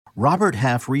Robert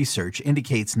Half research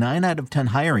indicates 9 out of 10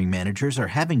 hiring managers are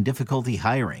having difficulty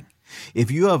hiring.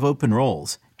 If you have open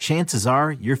roles, chances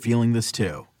are you're feeling this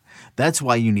too. That's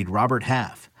why you need Robert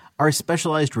Half. Our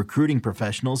specialized recruiting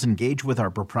professionals engage with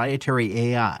our proprietary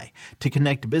AI to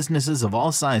connect businesses of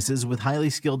all sizes with highly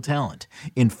skilled talent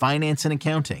in finance and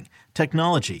accounting,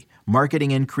 technology,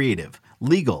 marketing and creative,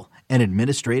 legal, and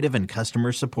administrative and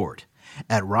customer support.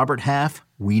 At Robert Half,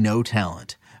 we know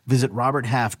talent. Visit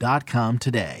roberthalf.com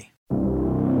today.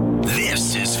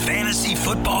 This is Fantasy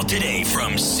Football Today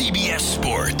from CBS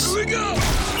Sports. Here we go.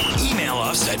 Email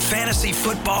us at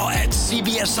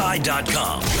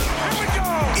fantasyfootball@cbsi.com. Here we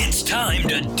go. It's time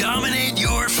to dominate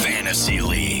your fantasy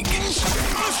league.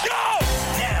 Let's go.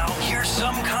 Now, here's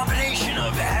some combination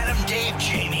of Adam, Dave,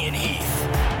 Jamie, and Heath.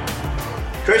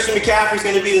 Christian McCaffrey's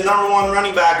going to be the number one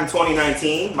running back in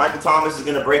 2019. Michael Thomas is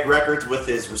going to break records with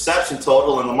his reception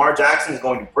total, and Lamar Jackson is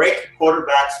going to break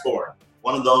quarterback scoring.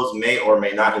 One of those may or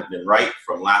may not have been right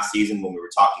from last season when we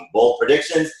were talking bold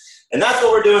predictions. And that's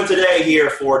what we're doing today here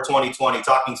for 2020,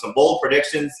 talking some bold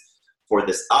predictions for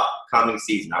this upcoming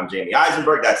season. I'm Jamie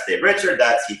Eisenberg. That's Dave Richard.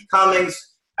 That's Heath Cummings.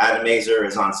 Adam Mazer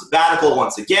is on sabbatical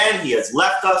once again. He has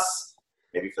left us,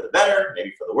 maybe for the better,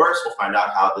 maybe for the worse. We'll find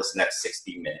out how this next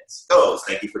 60 minutes goes.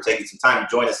 Thank you for taking some time to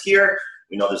join us here.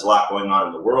 We know there's a lot going on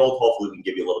in the world. Hopefully we can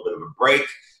give you a little bit of a break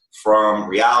from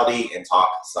reality and talk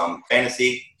some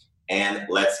fantasy. And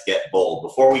let's get bold.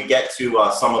 Before we get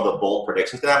to some of the bold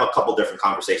predictions, we're going to have a couple different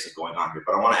conversations going on here,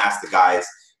 but I want to ask the guys.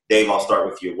 Dave, I'll start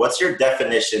with you. What's your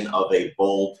definition of a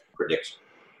bold prediction?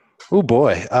 Oh,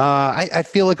 boy. I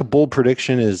feel like a bold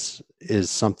prediction is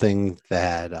something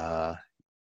that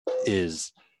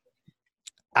is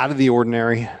out of the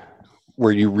ordinary,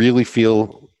 where you really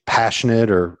feel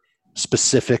passionate or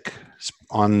specific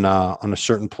on a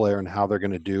certain player and how they're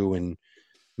going to do, and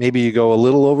maybe you go a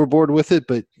little overboard with it,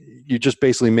 but you just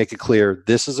basically make it clear,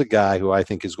 this is a guy who I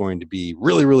think is going to be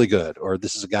really, really good, or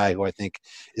this is a guy who I think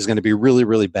is going to be really,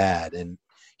 really bad, and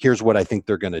here's what I think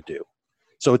they're going to do.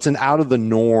 So it's an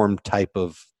out-of-the-norm type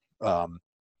of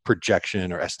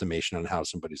projection or estimation on how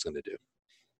somebody's going to do.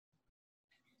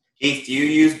 Heath, do you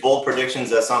use bold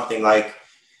predictions as something like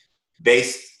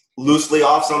based loosely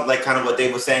off something, like kind of what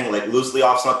Dave was saying, like loosely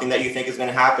off something that you think is going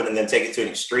to happen and then take it to an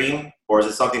extreme? Or is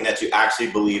it something that you actually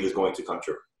believe is going to come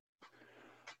true?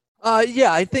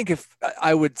 Yeah, I think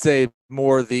I would say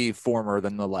more the former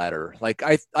than the latter. Like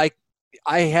I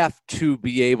have to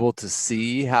be able to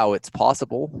see how it's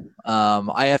possible.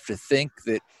 I have to think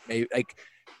that maybe, like,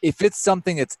 if it's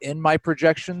something that's in my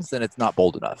projections, then it's not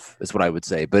bold enough, is what I would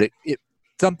say. But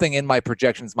something in my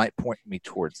projections might point me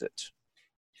towards it.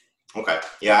 Okay.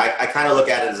 Yeah, I kind of look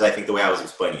at it as I think the way I was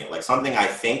explaining it. Like something I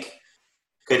think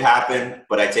could happen,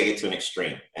 but I take it to an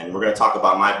extreme. And we're going to talk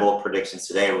about my bold predictions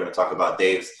today. We're going to talk about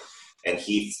Dave's and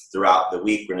Heath's throughout the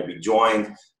week. We're going to be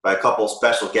joined by a couple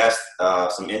special guests,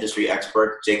 some industry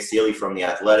experts, Jake Seeley from The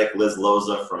Athletic, Liz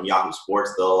Loza from Yahoo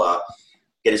Sports. They'll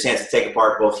get a chance to take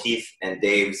apart both Heath and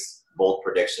Dave's bold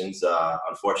predictions.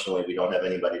 Unfortunately, we don't have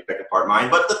anybody to pick apart mine,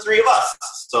 but the three of us.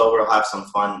 So we'll have some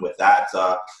fun with that.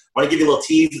 I want to give you a little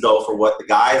tease, though, for what the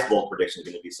guys' bold prediction is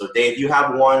going to be. So, Dave, you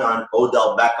have one on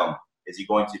Odell Beckham. Is he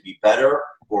going to be better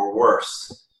or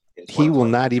worse? He will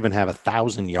not even have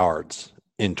 1,000 yards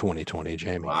in 2020,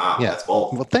 Jamie. Wow, yeah. That's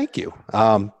bold. Well, thank you.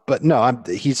 But no,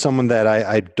 he's someone that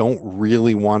I don't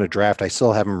really want to draft. I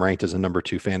still have him ranked as a number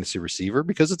 2 fantasy receiver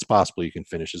because it's possible you can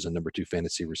finish as a number 2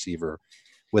 fantasy receiver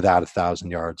without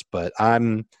 1,000 yards. But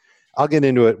I'll get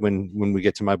into it when we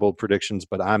get to my bold predictions,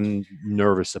 but I'm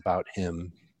nervous about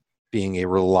him being a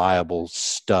reliable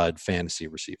stud fantasy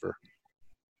receiver.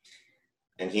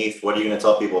 And Heath, what are you going to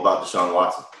tell people about Deshaun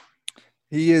Watson?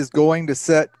 He is going to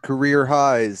set career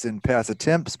highs in pass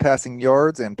attempts, passing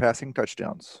yards, and passing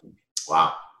touchdowns.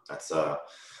 Wow. That's a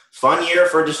fun year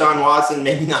for Deshaun Watson.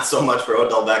 Maybe not so much for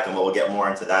Odell Beckham, but we'll get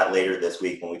more into that later this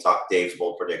week when we talk Dave's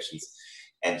bold predictions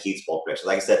and Heath's bold predictions.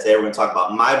 Like I said, today we're going to talk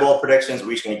about my bold predictions.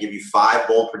 We're each going to give you 5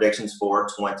 bold predictions for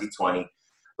 2020.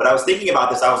 But I was thinking about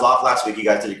this. I was off last week. You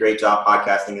guys did a great job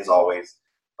podcasting as always.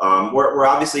 We're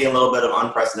obviously in a little bit of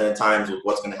unprecedented times with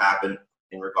what's going to happen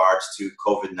in regards to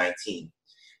COVID-19,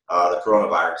 the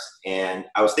coronavirus. And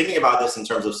I was thinking about this in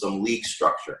terms of some league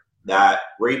structure, that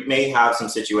we may have some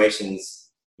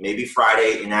situations, maybe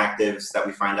Friday inactives that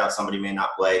we find out somebody may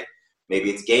not play.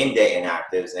 Maybe it's game day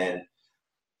inactives. And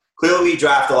clearly we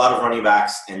draft a lot of running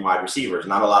backs and wide receivers,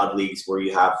 not a lot of leagues where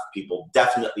you have people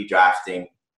definitely drafting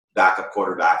backup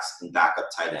quarterbacks and backup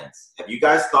tight ends. Have you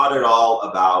guys thought at all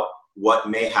about what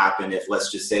may happen if,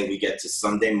 let's just say, we get to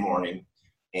Sunday morning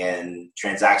and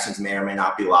transactions may or may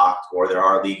not be locked, or there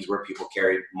are leagues where people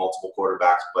carry multiple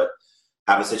quarterbacks but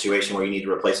have a situation where you need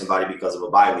to replace somebody because of a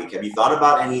bye week. Have you thought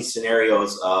about any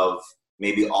scenarios of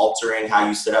maybe altering how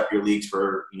you set up your leagues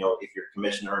for, if you're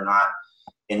commissioner or not,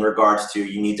 in regards to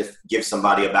you need to give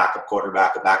somebody a backup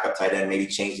quarterback, a backup tight end, maybe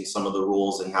changing some of the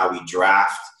rules and how we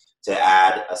draft to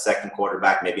add a second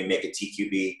quarterback, maybe make a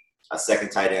TQB, a second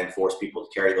tight end, force people to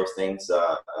carry those things?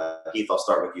 Heath, I'll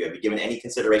start with you. Have you given any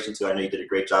consideration to, I know you did a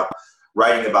great job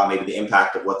writing about maybe the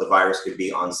impact of what the virus could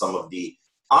be on some of the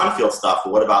on-field stuff,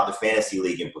 but what about the fantasy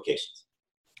league implications?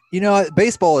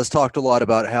 Baseball has talked a lot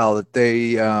about how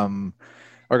they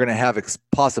are going to have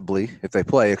possibly, if they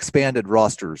play, expanded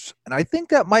rosters. And I think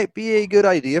that might be a good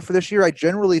idea for this year. I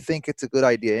generally think it's a good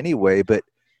idea anyway, but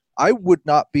I would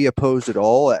not be opposed at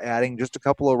all at adding just a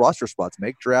couple of roster spots,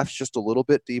 make drafts just a little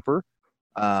bit deeper.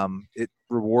 It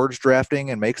rewards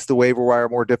drafting and makes the waiver wire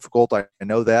more difficult. I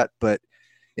know that, but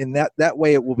in that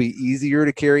way, it will be easier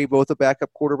to carry both a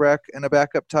backup quarterback and a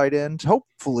backup tight end.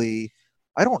 Hopefully,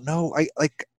 I don't know.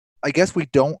 I guess we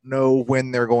don't know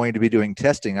when they're going to be doing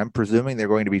testing. I'm presuming they're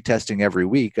going to be testing every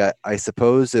week. I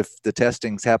suppose if the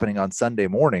testing's happening on Sunday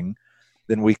morning,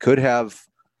 then we could have,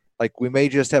 we may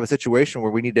just have a situation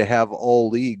where we need to have all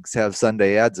leagues have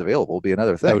Sunday ads available. Would be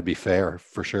another thing. That would be fair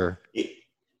for sure.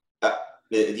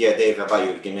 Yeah, Dave, how about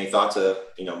you? Give me any thoughts of,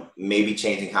 maybe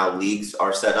changing how leagues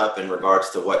are set up in regards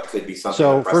to what could be something?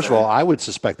 So, first of all, I would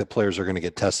suspect that players are going to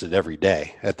get tested every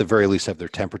day. At the very least, have their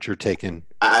temperature taken.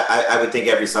 I would think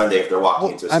every Sunday if they're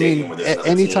walking into a stadium where there's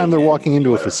anytime they're walking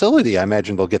into a facility, I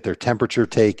imagine they'll get their temperature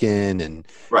taken and,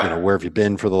 where have you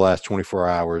been for the last 24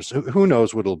 hours? Who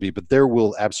knows what it'll be, but there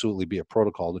will absolutely be a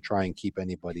protocol to try and keep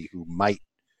anybody who might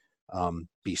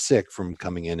be sick from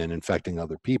coming in and infecting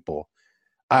other people.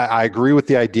 I agree with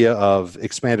the idea of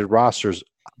expanded rosters,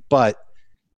 but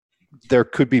there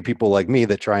could be people like me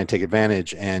that try and take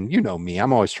advantage. And me,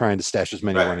 I'm always trying to stash as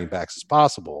many running backs as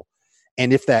possible.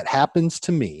 And if that happens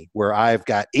to me, where I've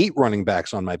got 8 running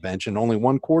backs on my bench and only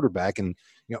 1 quarterback, and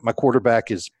my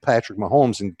quarterback is Patrick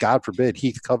Mahomes, and God forbid,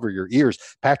 Heath, cover your ears,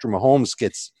 Patrick Mahomes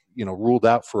gets ruled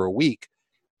out for a week,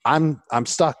 I'm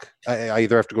stuck. I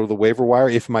either have to go to the waiver wire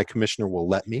if my commissioner will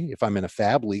let me. If I'm in a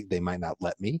fab league, they might not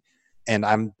let me. And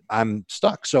I'm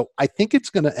stuck. So I think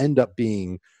it's going to end up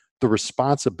being the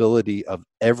responsibility of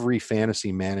every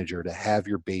fantasy manager to have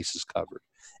your bases covered.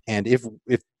 And if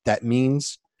that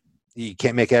means you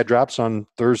can't make ad drops on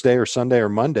Thursday or Sunday or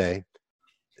Monday,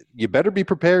 you better be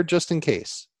prepared just in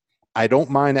case. I don't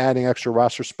mind adding extra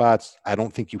roster spots. I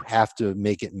don't think you have to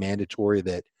make it mandatory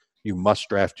that you must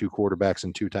draft 2 quarterbacks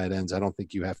and 2 tight ends. I don't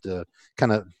think you have to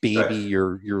kind of baby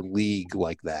your league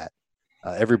like that.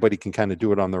 Everybody can kind of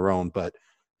do it on their own, but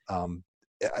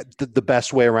the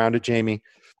best way around it, Jamie,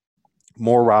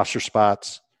 more roster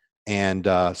spots and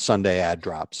Sunday ad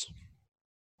drops.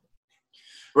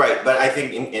 Right, but I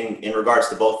think in regards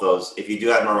to both those, if you do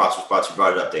have more roster spots, you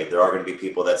brought it up, Dave, there are going to be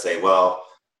people that say, well,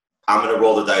 I'm going to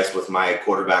roll the dice with my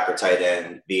quarterback or tight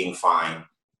end being fine,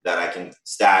 that I can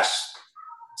stash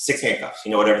 6 handcuffs,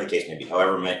 whatever the case may be,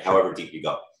 however deep you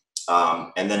go.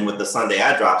 And then with the Sunday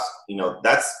ad drops,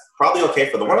 that's probably okay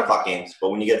for the 1 o'clock games,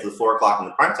 but when you get to the 4 o'clock and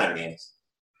the primetime games,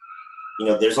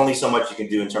 there's only so much you can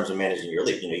do in terms of managing your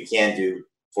league. You can do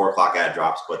 4 o'clock ad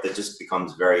drops, but that just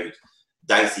becomes very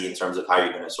dicey in terms of how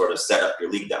you're going to sort of set up your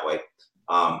league that way.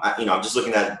 I'm just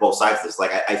looking at both sides of this.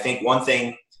 I think one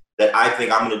thing that I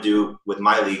think I'm going to do with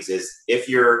my leagues is if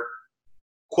your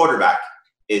quarterback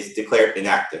is declared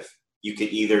inactive, you could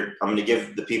either, I'm going to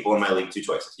give the people in my league 2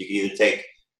 choices. You can either take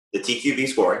the TQB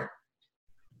scoring,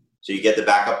 so you get the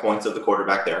backup points of the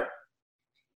quarterback there,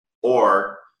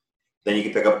 or then you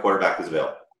can pick up a quarterback who's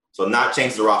available. So not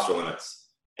change the roster limits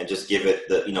and just give it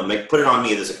put it on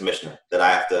me as a commissioner that I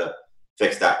have to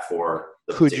fix that for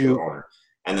the particular owner.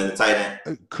 And then the tight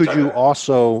end. Could you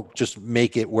also just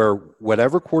make it where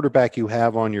whatever quarterback you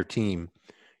have on your team,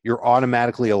 you're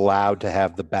automatically allowed to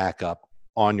have the backup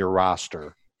on your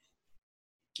roster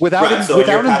without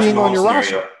him being on your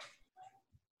roster?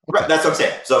 Right, that's what I'm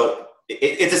saying. So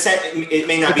it's a set. It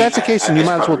may not. If that's the case, then you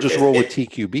might as well just roll with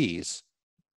TQBs.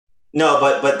 No,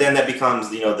 but then that becomes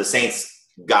the Saints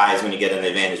guys when you get an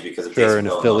advantage because of and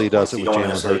if Philly does it with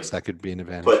Jalen Hurts, that could be an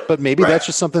advantage. But maybe that's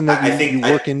just something that you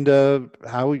work into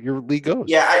how your league goes.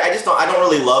 Yeah, I don't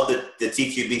really love the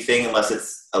TQB thing unless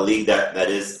it's a league that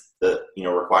is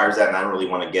requires that, and I don't really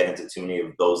want to get into too many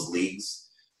of those leagues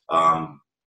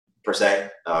per se.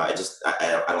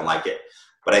 I don't like it.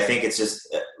 But I think it's just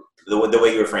the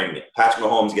way you were framing it. Patrick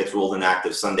Mahomes gets ruled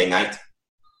inactive Sunday night,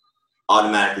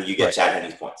 automatically you get Chad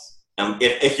Henne's points. And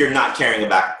if you're not carrying a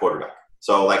backup quarterback.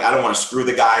 So, I don't want to screw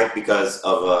the guy because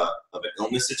of an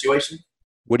illness situation.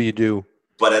 What do you do?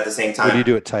 But at the same time. What do you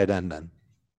do at tight end then?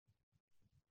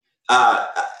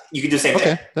 You can do the same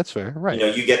thing. Okay, that's fair. Right.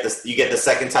 You get the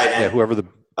second tight end. Yeah, whoever the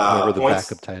points.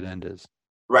 backup tight end is.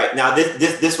 Right. Now,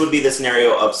 this would be the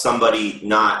scenario of somebody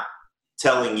not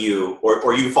telling you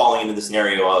or you falling into the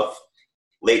scenario of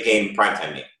late game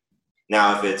primetime game.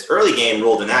 Now, if it's early game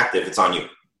ruled inactive, it's on you.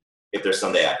 If there's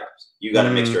Sunday ad drops, you got to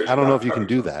make sure. I don't know if you can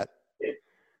do that.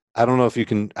 I don't know if you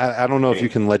can. I don't know if you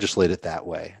can legislate it that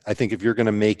way. I think if you're going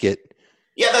to make it.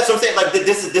 Yeah, that's what I'm saying. Like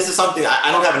this is something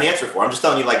I don't have an answer for. I'm just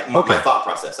telling you, like my thought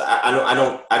process. I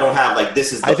don't have like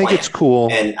this is. The I think plan. it's cool,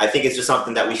 and I think it's just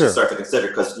something that we should start to consider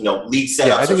because league setups.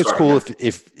 Yeah, I think it's cool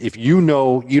if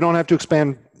you don't have to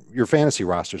expand your fantasy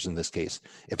rosters in this case.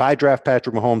 If I draft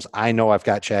Patrick Mahomes, I know I've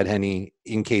got Chad Henne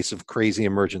in case of crazy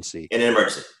emergency. In an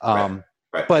emergency,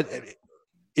 right. But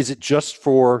is it just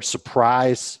for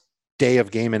surprise day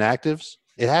of game inactives?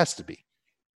 It has to be.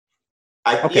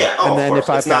 And then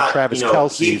if I've got Travis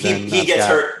Kelce, then he gets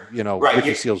hurt.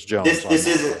 Ricky Seals-Jones.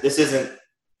 This isn't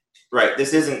right.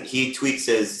 This isn't. He tweaks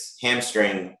his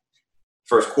hamstring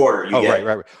first quarter.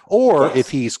 Right. Or if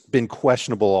he's been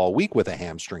questionable all week with a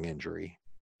hamstring injury.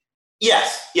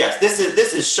 Yes. This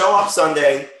is show up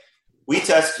Sunday. We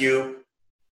test you.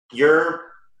 You're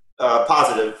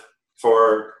positive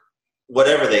for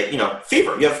whatever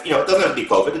fever. You have, it doesn't have to be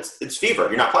COVID. It's fever.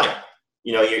 You're not playing.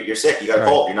 You're sick. You got a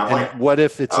cold. You're not playing. And what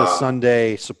if it's a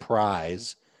Sunday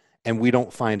surprise and we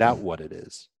don't find out what it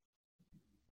is?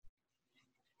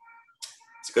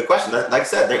 It's a good question. Like I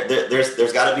said,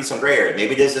 there's got to be some gray area.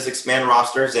 Maybe there's just expand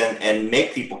rosters and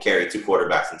make people carry 2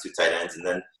 quarterbacks and 2 tight ends, and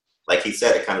then, like he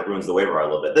said, it kind of ruins the waiver a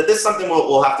little bit. This is something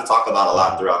we'll have to talk about a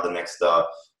lot throughout the next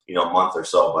month or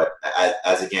so. But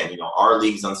as again, our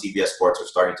leagues on CBS Sports are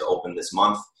starting to open this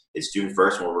month. It's June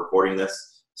 1st when we're recording this.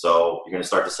 So you're going to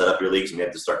start to set up your leagues and you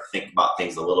have to start to think about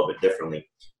things a little bit differently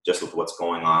just with what's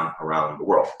going on around the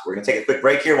world. We're going to take a quick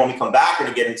break here. When we come back, we're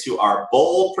going to get into our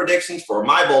bold predictions for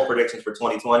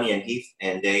 2020, and Heath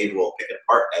and Dave will pick it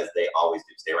apart as they always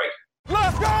do. Stay right here.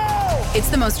 Let's go! It's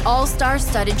the most all-star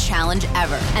studded challenge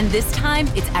ever. And this time,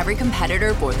 it's every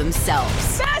competitor for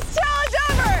themselves. Best challenge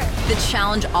ever! The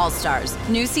Challenge All-Stars.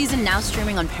 New season now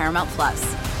streaming on Paramount+.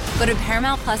 Go to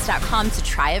ParamountPlus.com to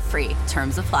try it free.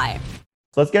 Terms apply.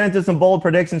 So let's get into some bold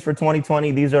predictions for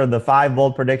 2020. These are the 5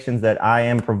 bold predictions that I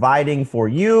am providing for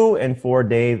you and for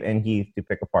Dave and Heath to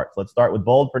pick apart. So let's start with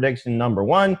bold prediction number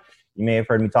 1. You may have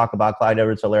heard me talk about Clyde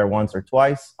Edwards-Helaire once or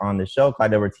twice on the show.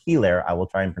 Clyde Edwards-Helaire. I will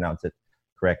try and pronounce it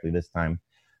correctly this time.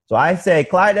 So I say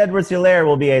Clyde Edwards-Helaire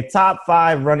will be a top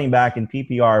 5 running back in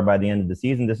PPR by the end of the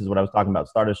season. This is what I was talking about at the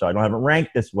start of the show. I don't have it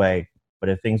ranked this way, but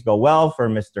if things go well for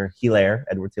Mr. Helaire,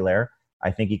 Edwards-Helaire, I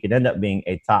think he could end up being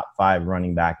a top 5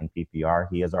 running back in PPR.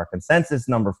 He is our consensus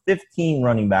number 15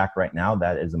 running back right now.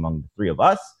 That is among the 3 of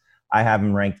us. I have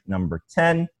him ranked number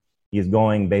 10. He is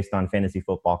going based on Fantasy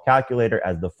Football Calculator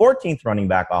as the 14th running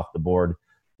back off the board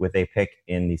with a pick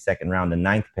in the second round, the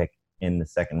 9th pick in the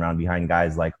second round behind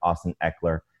guys like Austin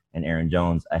Eckler and Aaron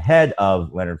Jones, ahead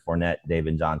of Leonard Fournette,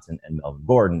 David Johnson, and Melvin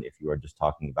Gordon if you are just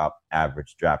talking about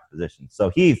average draft positions. So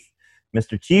Heath,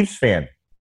 Mr. Chiefs fan,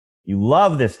 you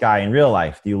love this guy in real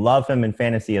life. Do you love him in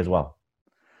fantasy as well?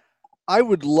 I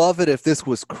would love it if this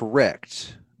was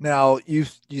correct. Now, you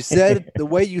said the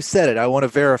way you said it, I want to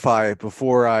verify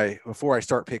before I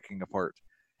start picking apart.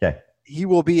 Okay. He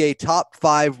will be a top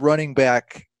 5 running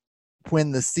back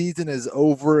when the season is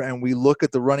over and we look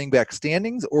at the running back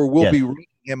standings, or we'll be ranking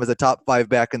him as a top 5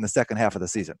 back in the second half of the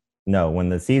season? No, when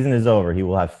the season is over, he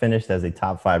will have finished as a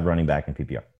top 5 running back in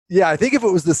PPR. Yeah, I think if it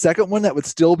was the second one, that would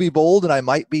still be bold, and I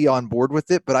might be on board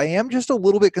with it. But I am just a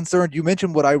little bit concerned. You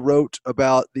mentioned what I wrote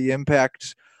about the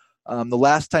impact the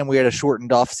last time we had a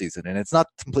shortened off season, and it's not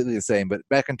completely the same. But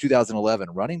back in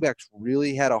 2011, running backs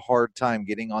really had a hard time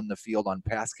getting on the field on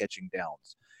pass catching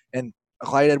downs. And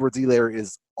Clyde Edwards-Helaire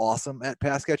is awesome at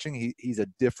pass catching. He's a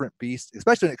different beast,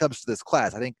 especially when it comes to this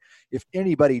class. I think if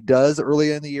anybody does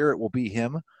early in the year, it will be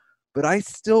him. But I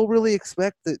still really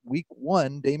expect that week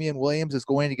 1, Damian Williams is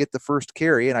going to get the first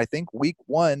carry. And I think week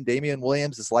 1, Damian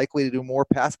Williams is likely to do more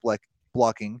pass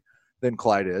blocking than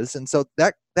Clyde is. And so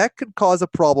that could cause a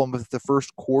problem with the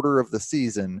first quarter of the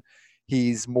season.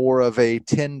 He's more of a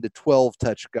 10 to 12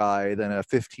 touch guy than a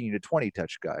 15 to 20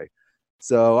 touch guy.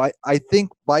 So I think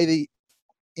by the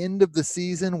end of the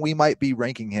season, we might be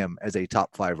ranking him as a top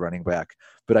 5 running back.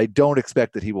 But I don't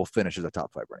expect that he will finish as a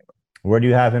top 5 running back. Where do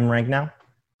you have him ranked now?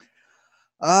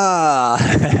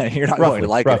 You're not going to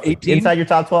like it. 18? Inside your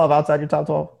top 12, outside your top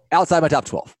 12? Outside my top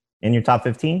 12. In your top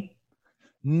 15?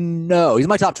 No, he's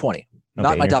my top 20,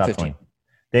 not my top 15. 20.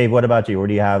 Dave, what about you? Where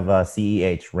do you have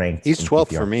CEH ranked? He's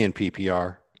 12th for me in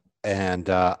PPR. And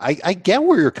I get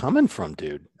where you're coming from,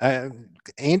 dude.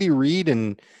 Andy Reid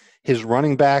and His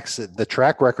running backs, the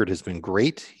track record has been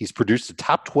great. He's produced a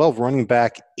top 12 running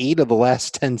back 8 of the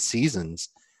last 10 seasons.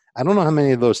 I don't know how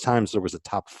many of those times there was a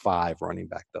top 5 running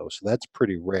back, though, so that's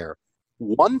pretty rare.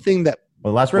 One thing that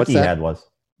the last rookie he had was.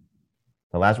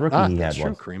 The last rookie he had that's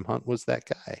true. was. Kareem Hunt was that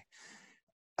guy.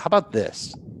 How about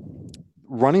this?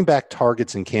 Running back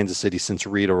targets in Kansas City since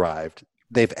Reed arrived,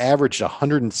 they've averaged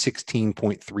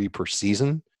 116.3 per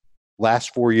season.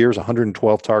 Last 4 years,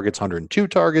 112 targets, 102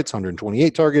 targets,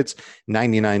 128 targets,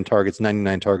 99 targets.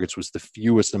 99 targets was the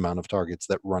fewest amount of targets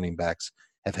that running backs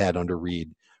have had under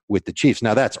Reed with the Chiefs.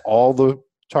 Now, that's all the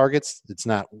targets. It's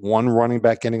not one running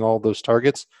back getting all those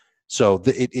targets. So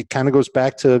it kind of goes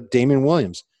back to Damien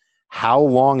Williams. How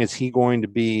long is he going to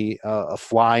be a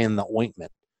fly in the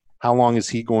ointment? How long is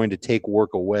he going to take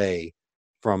work away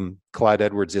from Clyde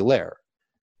Edwards-Helaire?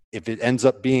 If it ends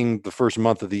up being the first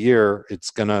month of the year, it's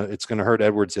gonna hurt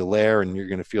Edwards-Helaire, and you're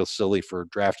gonna feel silly for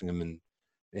drafting him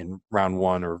in round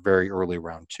 1 or very early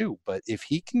round 2. But if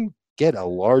he can get a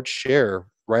large share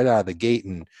right out of the gate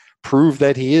and prove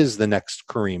that he is the next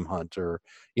Kareem Hunt, or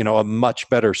a much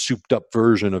better souped-up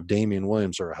version of Damien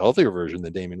Williams, or a healthier version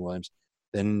than Damien Williams,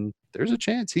 then there's a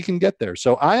chance he can get there.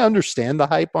 So I understand the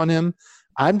hype on him.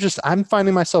 I'm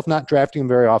finding myself not drafting him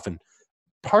very often,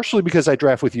 partially because I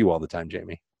draft with you all the time,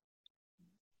 Jamie.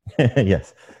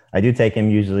 Yes, I do take him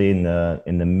usually in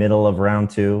the middle of round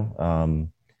 2.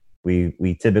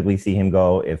 We typically see him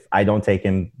go, if I don't take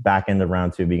him, back into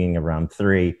round 2, beginning of round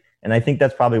 3. And I think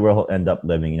that's probably where he'll end up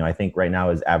living. I think right now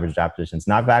his average draft position is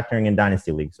not factoring in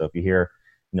dynasty leagues. So if you hear,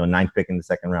 9th pick in the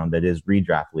second round, that is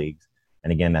redraft leagues.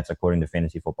 And again, that's according to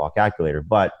Fantasy Football Calculator.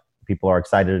 But people are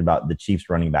excited about the Chiefs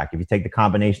running back. If you take the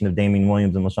combination of Damien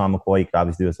Williams and LaShawn McCoy, you could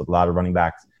obviously do this with a lot of running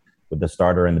backs, with the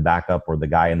starter and the backup, or the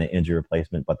guy in the injury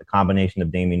replacement. But the combination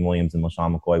of Damien Williams and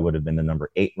LaShawn McCoy would have been the number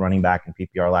 8 running back in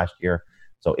PPR last year.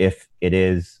 So if it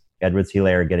is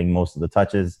Edwards-Helaire getting most of the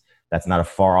touches, that's not a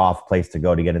far off place to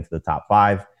go to get into the top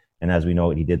 5. And as we know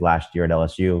what he did last year at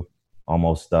LSU,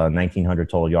 almost 1,900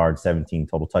 total yards, 17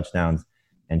 total touchdowns,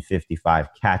 and 55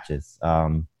 catches.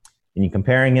 And you're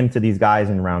comparing him to these guys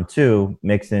in round 2,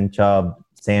 Mixon, Chubb,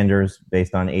 Sanders,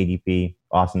 based on ADP,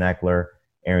 Austin Eckler,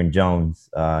 Aaron Jones.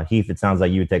 Heath, it sounds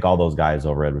like you would take all those guys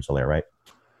over Edwards-Helaire, right?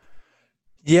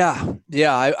 Yeah,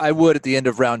 I would at the end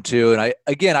of round 2. And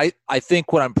I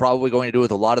think what I'm probably going to do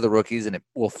with a lot of the rookies, and it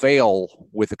will fail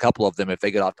with a couple of them if they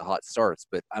get off to hot starts,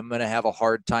 but I'm going to have a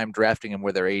hard time drafting them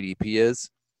where their ADP is.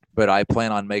 But I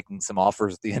plan on making some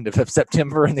offers at the end of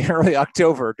September and the early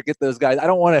October to get those guys. I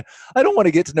don't want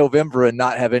to get to November and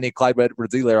not have any Clyde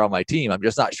Edwards-Helaire on my team. I'm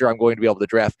just not sure I'm going to be able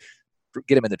to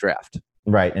get him in the draft.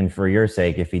 Right. And for your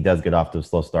sake, if he does get off to a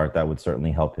slow start, that would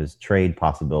certainly help his trade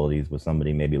possibilities with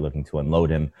somebody maybe looking to unload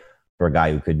him for a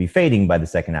guy who could be fading by the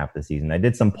second half of the season. I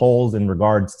did some polls in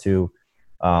regards to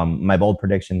my bold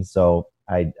predictions. So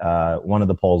one of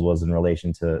the polls was in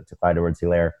relation to Clyde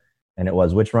Edwards-Helaire, and it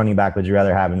was, which running back would you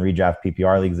rather have in redraft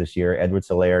PPR leagues this year?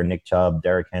 Edwards-Helaire, Nick Chubb,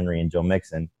 Derrick Henry, and Joe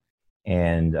Mixon.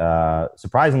 And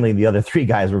surprisingly, the other 3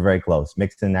 guys were very close.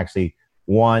 Mixon actually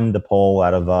won the poll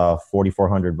out of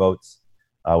 4,400 votes.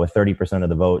 With 30% of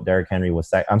the vote. Derrick Henry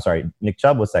was Nick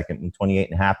Chubb was second with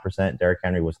 28.5%. Derrick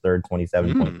Henry was third,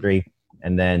 27.3%.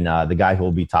 And then the guy who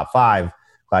will be top 5,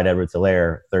 Clyde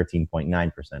Edwards-Helaire,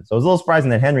 13.9%. So it was a little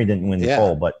surprising that Henry didn't win the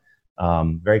poll, but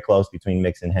very close between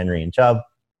Mixon, Henry, and Chubb.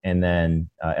 And then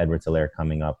Edwards-Helaire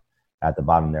coming up at the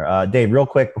bottom there. Dave, real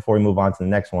quick before we move on to the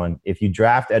next one, if you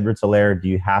draft Edwards-Helaire, do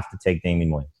you have to take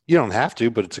Damien Williams? You don't have to,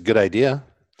 but it's a good idea.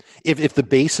 If the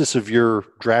basis of your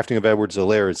drafting of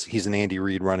Edwards-Helaire is he's an Andy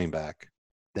Reid running back,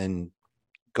 then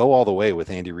go all the way with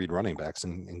Andy Reid running backs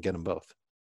and get them both.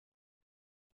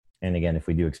 And again, if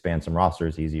we do expand some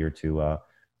rosters, easier to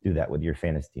do that with your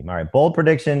fantasy team. All right, bold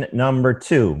prediction number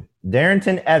 2.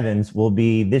 Darrynton Evans will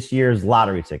be this year's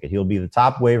lottery ticket. He'll be the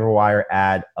top waiver wire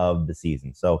ad of the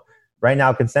season. So right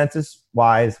now,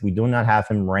 consensus-wise, we do not have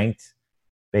him ranked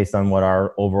based on what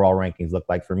our overall rankings look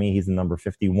like. For me, he's the number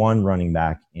 51 running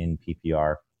back in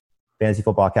PPR. Fantasy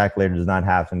Football Calculator does not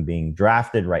have him being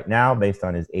drafted right now based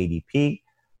on his ADP.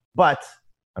 But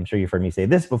I'm sure you've heard me say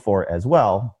this before as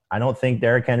well. I don't think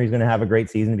Derrick Henry's going to have a great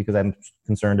season because I'm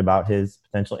concerned about his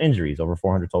potential injuries. Over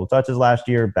 400 total touches last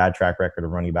year, bad track record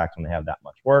of running backs when they have that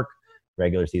much work,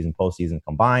 regular season, postseason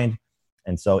combined.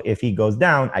 And so if he goes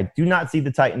down, I do not see the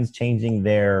Titans changing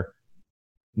their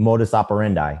modus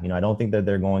operandi. I don't think that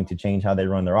they're going to change how they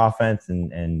run their offense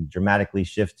and dramatically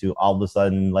shift to all of a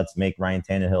sudden, let's make Ryan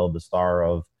Tannehill the star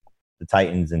of the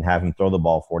Titans and have him throw the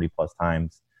ball 40 plus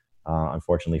times,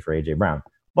 unfortunately for A.J. Brown.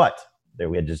 But there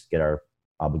we had to just get our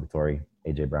obligatory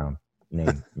A.J. Brown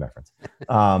name reference.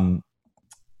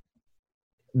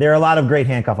 there are a lot of great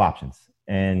handcuff options,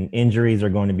 and injuries are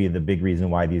going to be the big reason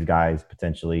why these guys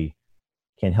potentially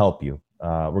can help you.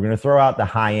 We're going to throw out the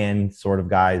high end sort of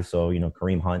guys. So,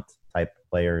 Kareem Hunt type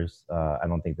players. I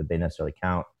don't think that they necessarily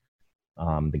count.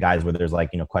 The guys where there's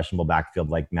questionable backfield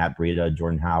like Matt Breida,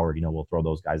 Jordan Howard, we'll throw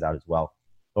those guys out as well.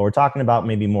 But we're talking about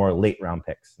maybe more late round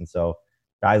picks. And so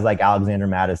guys like Alexander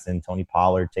Mattison, Tony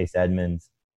Pollard, Chase Edmonds,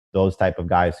 those type of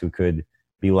guys who could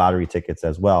be lottery tickets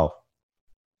as well.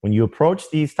 When you approach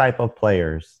these type of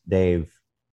players, Dave,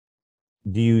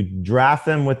 do you draft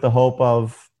them with the hope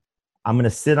of, I'm going to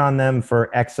sit on them for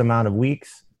X amount of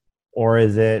weeks? Or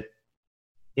is it,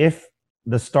 if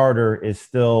the starter is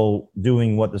still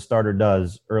doing what the starter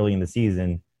does early in the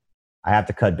season, I have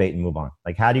to cut bait and move on?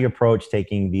 Like, how do you approach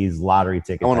taking these lottery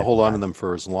tickets? I want to hold on to them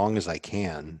for as long as I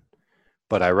can,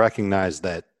 but I recognize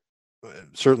that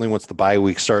certainly once the bye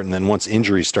weeks start and then once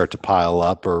injuries start to pile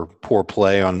up or poor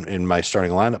play in my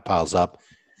starting lineup piles up,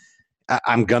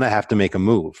 I'm going to have to make a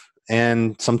move.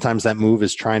 And sometimes that move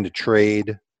is trying to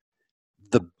trade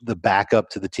the backup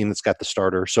to the team that's got the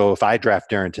starter. So if I draft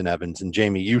Darrynton Evans and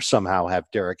Jamie, you somehow have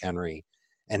Derrick Henry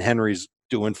and Henry's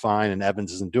doing fine and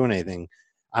Evans isn't doing anything,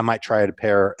 I might try to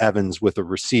pair Evans with a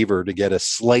receiver to get a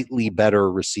slightly better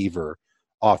receiver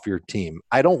off your team.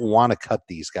 I don't want to cut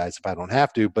these guys if I don't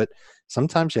have to, but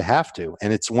sometimes you have to.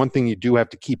 And it's one thing you do have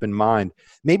to keep in mind.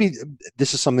 Maybe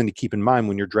this is something to keep in mind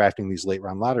when you're drafting these late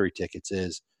round lottery tickets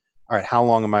is, all right, how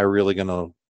long am I really going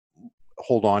to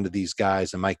hold on to these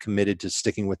guys? Am I committed to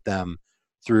sticking with them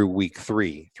through week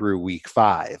 3, through week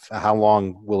 5? How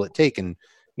long will it take? And,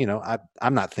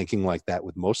 I'm not thinking like that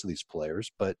with most of these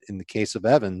players, but in the case of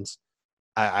Evans,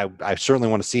 I certainly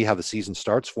want to see how the season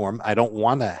starts for him. I don't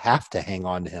want to have to hang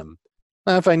on to him.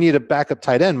 If I need a backup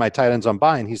tight end, my tight end's on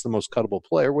bye and he's the most cuttable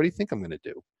player. What do you think I'm going to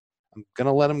do? I'm going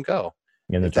to let him go.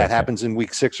 If that happens in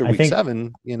week 6 or week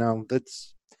 7,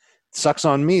 that's sucks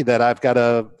on me that I've got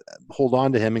to hold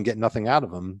on to him and get nothing out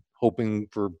of him, hoping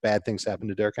for bad things to happen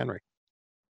to Derrick Henry.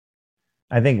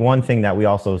 I think one thing that we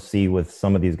also see with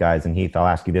some of these guys, and Heath, I'll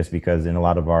ask you this because in a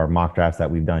lot of our mock drafts that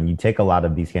we've done, you take a lot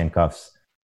of these handcuffs,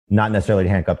 not necessarily to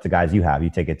handcuff the guys you have, you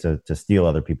take it to steal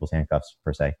other people's handcuffs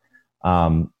per se.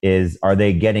 Are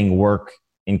they getting work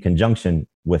in conjunction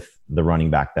with the running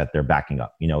back that they're backing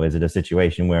up? Is it a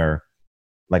situation where,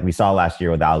 like we saw last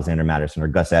year with Alexander Mattison or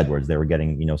Gus Edwards, they were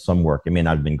getting, some work. It may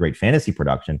not have been great fantasy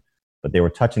production, but they were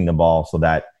touching the ball so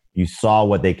that you saw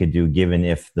what they could do given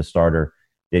if the starter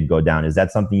did go down. Is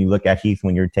that something you look at, Heath,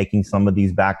 when you're taking some of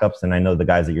these backups? And I know the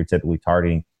guys that you're typically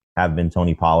targeting have been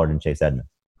Tony Pollard and Chase Edmonds.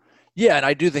 Yeah, and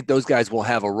I do think those guys will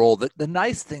have a role. The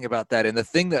nice thing about that, and the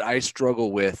thing that I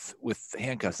struggle with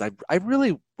handcuffs, I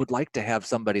really would like to have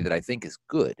somebody that I think is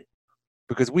good,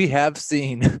 because we have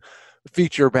seen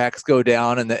feature backs go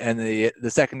down and the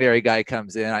secondary guy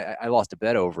comes in. I lost a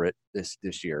bet over it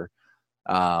this year.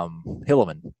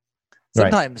 Hilliman.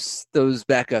 Sometimes those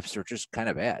backups are just kind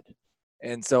of bad.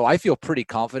 And so I feel pretty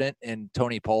confident in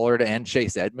Tony Pollard and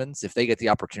Chase Edmonds if they get the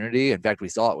opportunity. In fact, we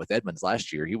saw it with Edmonds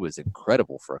last year. He was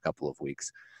incredible for a couple of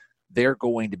weeks. They're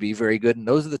going to be very good. And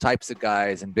those are the types of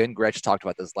guys, and Ben Gretsch talked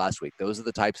about this last week, those are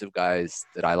the types of guys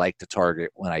that I like to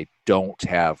target when I don't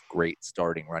have great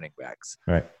starting running backs.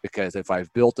 Right. Because if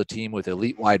I've built a team with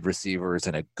elite wide receivers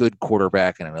and a good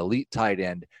quarterback and an elite tight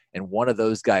end, and one of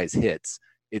those guys hits,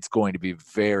 it's going to be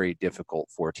very difficult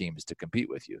for teams to compete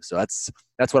with you. So that's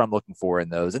what I'm looking for in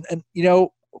those. And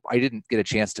I didn't get a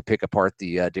chance to pick apart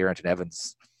the Darrynton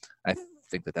Evans. I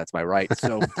think that's my right.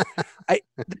 So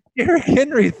the Derrick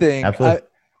Henry thing,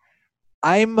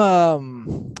 I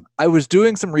was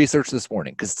doing some research this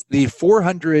morning because the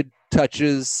 400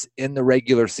 touches in the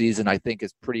regular season, I think,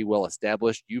 is pretty well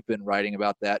established. You've been writing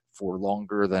about that for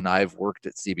longer than I've worked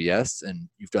at CBS, and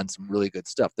you've done some really good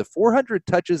stuff. The 400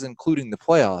 touches, including the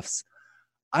playoffs,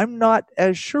 I'm not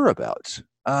as sure about.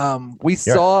 We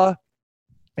saw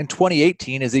in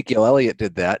 2018, Ezekiel Elliott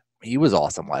did that. He was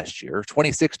awesome last year.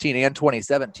 2016 and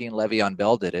 2017, Le'Veon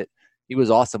Bell did it. He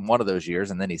was awesome one of those years,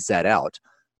 and then he sat out.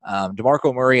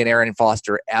 DeMarco Murray and Aaron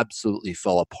Foster absolutely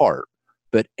fell apart.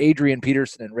 But Adrian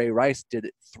Peterson and Ray Rice did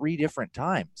it 3 different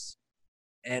times.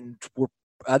 And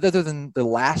other than the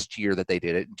last year that they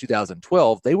did it in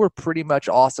 2012, they were pretty much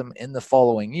awesome in the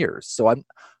following years. So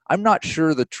I'm not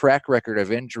sure the track record of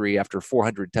injury after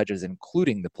 400 touches,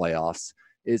 including the playoffs,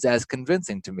 is as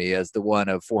convincing to me as the one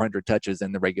of 400 touches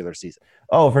in the regular season.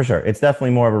 Oh, for sure. It's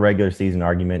definitely more of a regular season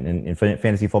argument. And in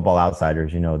Fantasy Football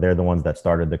Outsiders, they're the ones that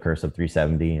started the curse of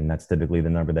 370, and that's typically the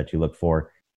number that you look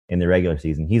for in the regular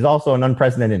season. He's also an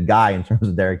unprecedented guy in terms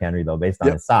of Derrick Henry, though, based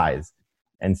on his size.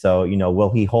 And so,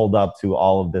 will he hold up to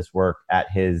all of this work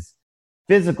at his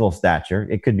physical stature,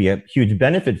 it could be a huge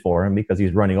benefit for him because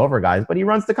he's running over guys, but he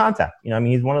runs to contact. I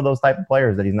mean, he's one of those type of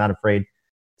players that he's not afraid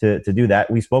to do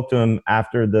that. We spoke to him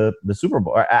after the Super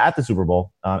Bowl, or at the Super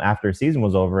Bowl, after his season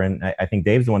was over. And I think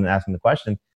Dave's the one that asked him the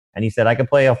question. And he said, I could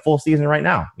play a full season right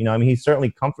now. I mean, he's certainly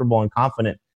comfortable and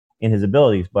confident in his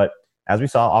abilities. But as we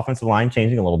saw, offensive line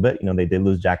changing a little bit. They did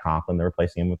lose Jack Conklin. They're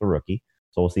replacing him with a rookie.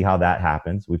 So we'll see how that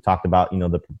happens. We've talked about,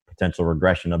 the potential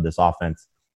regression of this offense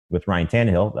with Ryan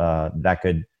Tannehill. That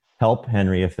could help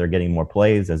Henry if they're getting more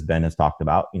plays, as Ben has talked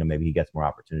about. Maybe he gets more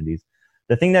opportunities.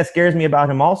 The thing that scares me about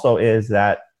him also is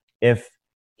that if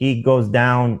he goes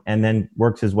down and then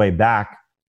works his way back,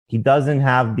 he doesn't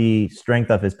have the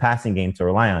strength of his passing game to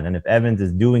rely on. And if Evans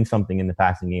is doing something in the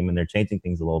passing game and they're changing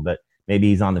things a little bit, maybe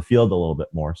he's on the field a little bit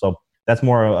more. So that's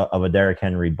more of a Derrick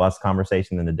Henry bust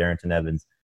conversation than the Darrynton Evans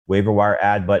waiver wire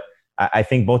ad. But I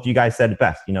think both of you guys said it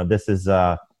best. This is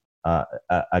a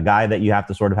guy that you have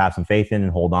to sort of have some faith in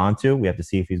and hold on to. We have to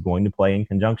see if he's going to play in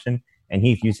conjunction. And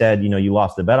Heath, you said, you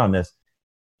lost the bet on this.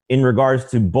 In regards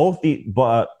to both the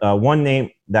one name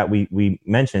that we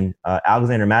mentioned,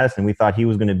 Alexander Mattison, we thought he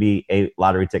was going to be a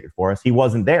lottery ticket for us. He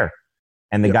wasn't there.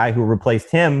 And the guy who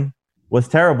replaced him was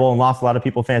terrible and lost a lot of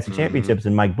people fantasy championships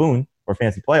in Mike Boone or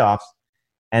fantasy playoffs.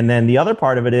 And then the other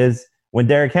part of it is when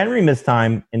Derrick Henry missed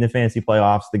time in the fantasy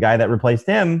playoffs, the guy that replaced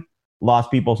him lost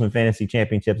people some fantasy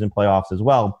championships and playoffs as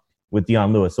well with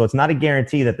Dion Lewis. So it's not a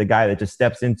guarantee that the guy that just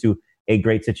steps into a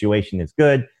great situation is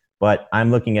good. But I'm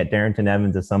looking at Darrynton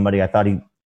Evans as somebody I thought he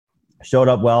showed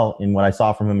up well in what I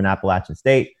saw from him in Appalachian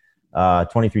State.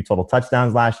 23 total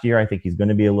touchdowns last year. I think he's going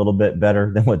to be a little bit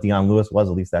better than what Dion Lewis was.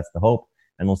 At least that's the hope.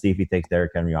 And we'll see if he takes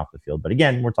Derrick Henry off the field. But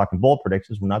again, we're talking bold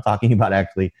predictions. We're not talking about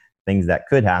actually things that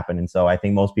could happen. And so I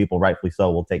think most people, rightfully so,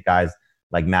 will take guys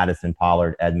like Madison,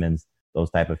 Pollard, Edmonds,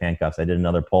 those type of handcuffs. I did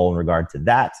another poll in regard to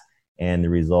that. And the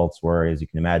results were, as you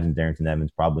can imagine, Darrynton Evans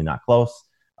probably not close.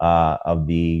 Of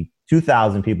the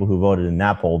 2,000 people who voted in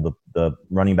that poll, the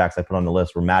running backs I put on the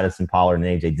list were Madison, Pollard, and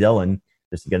A.J. Dillon,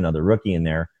 just to get another rookie in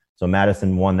there. So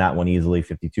Madison won that one easily,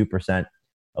 52%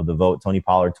 of the vote. Tony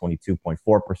Pollard,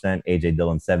 22.4%. A.J.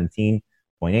 Dillon,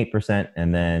 17.8%.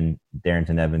 And then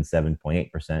Darrynton Evans,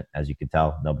 7.8%. As you can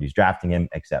tell, nobody's drafting him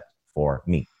except for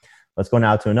me. Let's go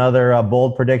now to another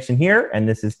bold prediction here. And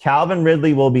this is Calvin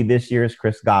Ridley will be this year's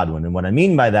Chris Godwin. And what I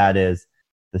mean by that is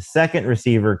the second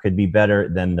receiver could be better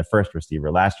than the first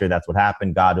receiver. Last year, that's what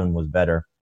happened. Godwin was better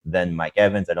than Mike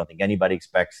Evans. I don't think anybody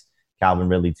expects Calvin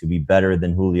Ridley to be better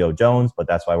than Julio Jones, but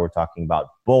that's why we're talking about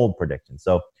bold predictions.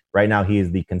 So right now, he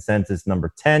is the consensus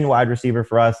number 10 wide receiver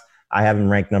for us. I have him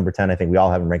ranked number 10. I think we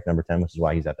all have him ranked number 10, which is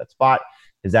why he's at that spot.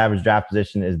 His average draft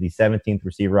position is the 17th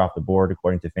receiver off the board,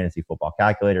 according to Fantasy Football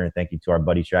Calculator. And thank you to our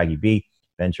buddy Shaggy B,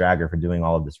 Ben Trager, for doing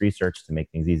all of this research to make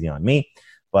things easy on me.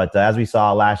 But as we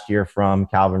saw last year from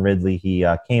Calvin Ridley, he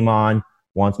came on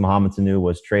once Mohamed Sanu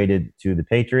was traded to the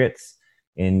Patriots.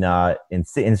 In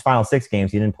his final 6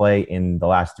 games, he didn't play in the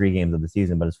last 3 games of the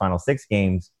season, but his final 6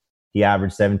 games, he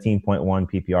averaged 17.1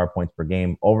 PPR points per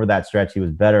game. Over that stretch, he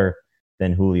was better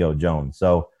than Julio Jones.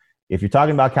 So if you're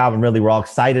talking about Calvin Ridley, we're all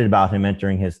excited about him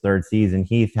entering his 3rd season.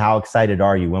 Heath, how excited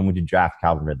are you? When would you draft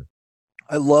Calvin Ridley?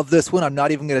 I love this one. I'm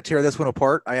not even going to tear this one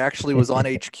apart. I actually was on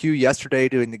HQ yesterday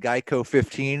doing the Geico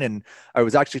 15, and I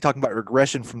was actually talking about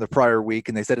regression from the prior week,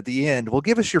 and they said at the end, well,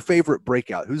 give us your favorite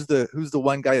breakout. Who's the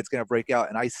one guy that's going to break out?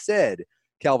 And I said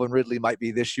Calvin Ridley might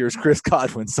be this year's Chris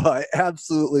Godwin. So I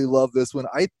absolutely love this one.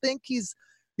 I think he's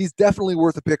definitely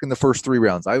worth a pick in the first 3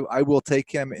 rounds. I will take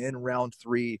him in round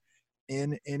 3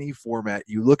 in any format.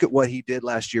 You look at what he did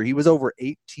last year. He was over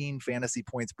 18 fantasy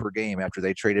points per game after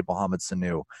they traded Mohamed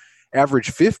Sanu.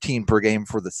 Average 15 per game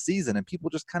for the season, and people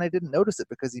just kind of didn't notice it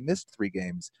because he missed 3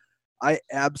 games. I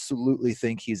absolutely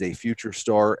think he's a future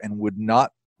star and would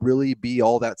not really be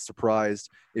all that surprised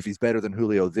if he's better than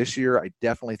Julio this year. I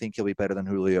definitely think he'll be better than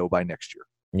Julio by next year.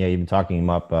 Yeah, you've been talking him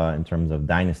up in terms of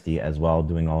Dynasty as well,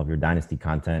 doing all of your Dynasty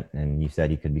content, and you said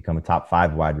he could become a top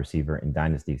 5 wide receiver in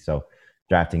Dynasty. So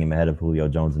drafting him ahead of Julio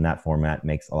Jones in that format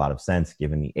makes a lot of sense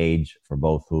given the age for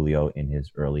both Julio in his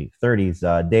early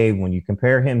 30s. Dave, when you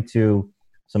compare him to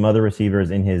some other receivers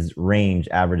in his range,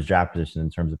 average draft position in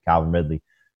terms of Calvin Ridley,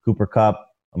 Cooper Kupp,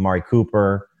 Amari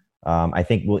Cooper, I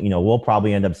think we'll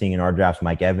probably end up seeing in our drafts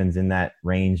Mike Evans in that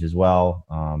range as well.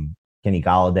 Kenny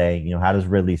Golladay, how does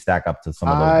Ridley stack up to some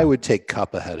of those? I would take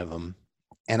Kupp ahead of him,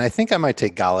 and I think I might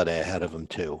take Golladay ahead of him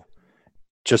too.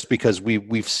 Just because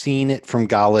we've seen it from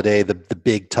Golladay, the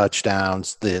big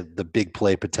touchdowns, the big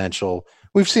play potential.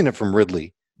 We've seen it from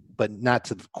Ridley, but not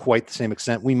to quite the same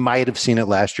extent. We might have seen it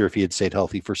last year if he had stayed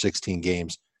healthy for 16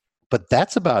 games. But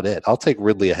that's about it. I'll take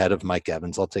Ridley ahead of Mike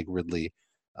Evans. I'll take Ridley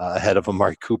ahead of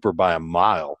Amari Cooper by a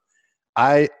mile.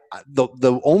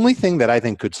 The only thing that I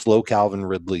think could slow Calvin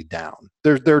Ridley down,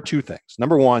 there are two things.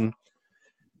 Number one,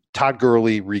 Todd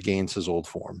Gurley regains his old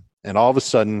form, and all of a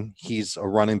sudden he's a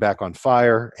running back on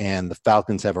fire, and the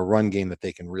Falcons have a run game that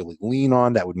they can really lean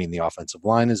on. That would mean the offensive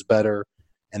line is better,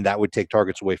 and that would take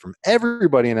targets away from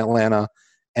everybody in Atlanta.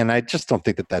 And I just don't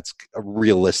think that that's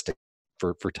realistic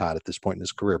for Todd at this point in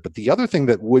his career. But the other thing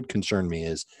that would concern me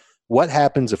is what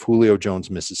happens if Julio Jones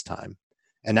misses time?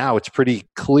 And now it's pretty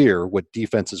clear what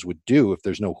defenses would do if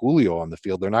there's no Julio on the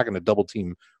field. They're not going to double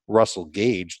team Russell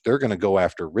Gage. They're going to go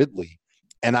after Ridley.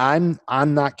 And I'm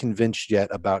not convinced yet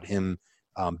about him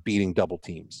beating double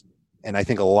teams. And I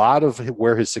think a lot of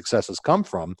where his success has come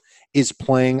from is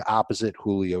playing opposite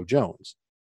Julio Jones.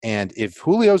 And if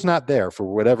Julio's not there for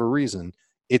whatever reason,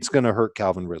 it's going to hurt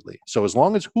Calvin Ridley. So as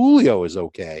long as Julio is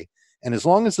okay, and as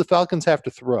long as the Falcons have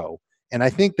to throw, and I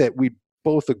think that we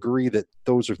both agree that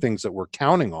those are things that we're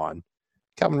counting on,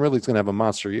 Calvin Ridley's going to have a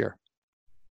monster year.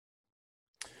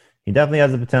 He definitely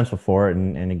has the potential for it.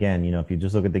 And again, if you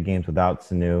just look at the games without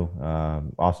Sanu,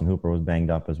 Austin Hooper was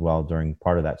banged up as well during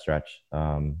part of that stretch.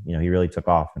 He really took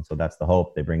off. And so that's the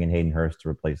hope. They bring in Hayden Hurst to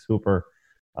replace Hooper.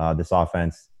 This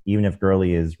offense, even if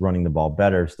Gurley is running the ball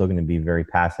better, still going to be very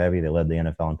pass heavy. They led the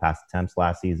NFL in pass attempts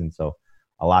last season. So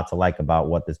a lot to like about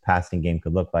what this passing game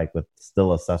could look like with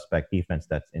still a suspect defense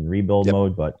that's in rebuild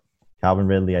mode. But Calvin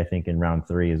Ridley, I think in round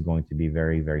 3 is going to be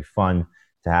very, very fun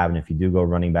to have. And if you do go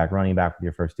running back with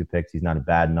your first 2 picks, he's not a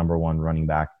bad number 1 running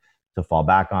back to fall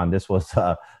back on. This was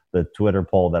the Twitter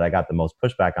poll that I got the most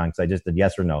pushback on because I just did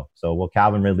yes or no. So will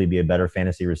Calvin Ridley be a better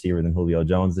fantasy receiver than Julio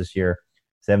Jones this year?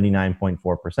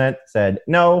 79.4% said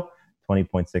no.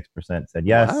 20.6% said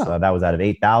yes. Wow. That was out of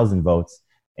 8,000 votes.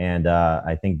 And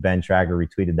I think Ben Trager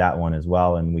retweeted that one as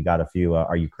well. And we got a few,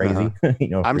 are you crazy?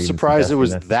 I'm surprised it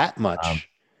was that much.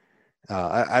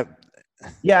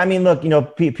 Yeah, I mean,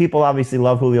 look, people obviously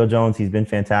love Julio Jones. He's been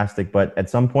fantastic. But at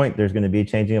some point, there's going to be a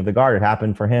changing of the guard. It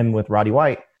happened for him with Roddy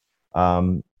White.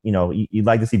 You'd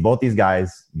like to see both these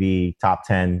guys be top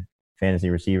 10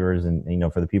 fantasy receivers.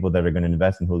 And for the people that are going to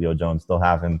invest in Julio Jones, still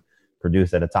have him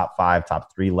produce at a top 5,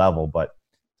 top 3 level. But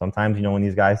sometimes, when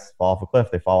these guys fall off a cliff,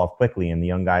 they fall off quickly, and the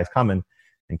young guy's coming.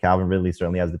 And Calvin Ridley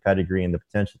certainly has the pedigree and the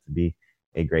potential to be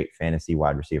a great fantasy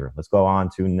wide receiver. Let's go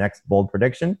on to next bold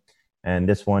prediction. And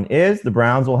this one is the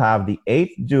Browns will have the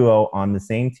 8th duo on the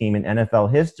same team in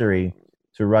NFL history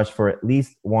to rush for at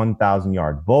least 1,000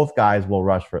 yards. Both guys will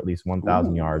rush for at least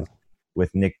 1,000 yards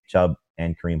with Nick Chubb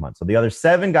and Kareem Hunt. So the other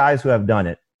 7 guys who have done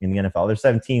it in the NFL, there's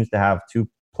 7 teams to have 2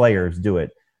 players do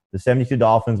it. The 72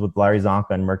 Dolphins with Larry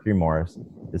Zonka and Mercury Morris.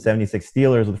 The 76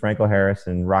 Steelers with Franco Harris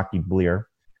and Rocky Bleer.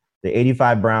 The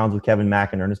 85 Browns with Kevin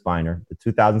Mack and Ernest Biner. The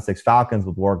 2006 Falcons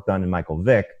with Warwick Dunn and Michael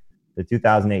Vick. The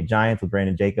 2008 Giants with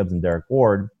Brandon Jacobs and Derek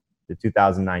Ward. The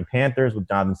 2009 Panthers with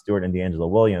Jonathan Stewart and D'Angelo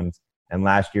Williams. And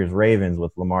last year's Ravens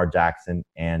with Lamar Jackson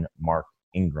and Mark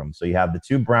Ingram. So you have the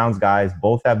 2 Browns guys.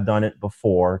 Both have done it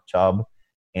before, Chubb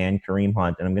and Kareem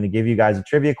Hunt. And I'm going to give you guys a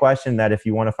trivia question that if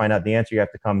you want to find out the answer, you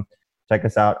have to come check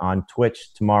us out on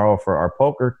Twitch tomorrow for our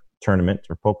poker tournament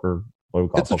or poker. What do we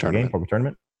call it? Poker game? Poker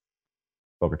tournament?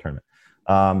 Poker tournament.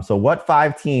 So what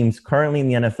 5 teams currently in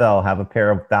the NFL have a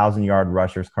pair of 1,000-yard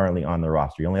rushers currently on their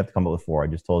roster? You only have to come up with 4. I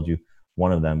just told you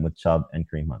one of them with Chubb and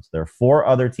Kareem Hunt. So there are 4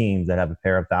 other teams that have a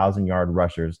pair of 1,000-yard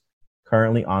rushers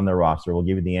currently on their roster. We'll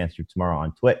give you the answer tomorrow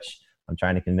on Twitch. I'm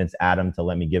trying to convince Adam to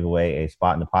let me give away a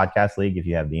spot in the podcast league if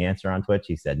you have the answer on Twitch.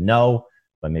 He said no,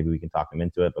 but maybe we can talk him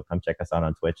into it. But come check us out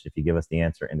on Twitch. If you give us the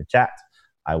answer in the chat,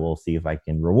 I will see if I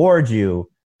can reward you.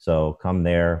 So come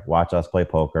there, watch us play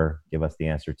poker, give us the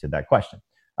answer to that question.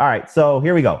 All right, so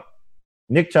here we go.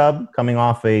 Nick Chubb coming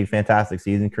off a fantastic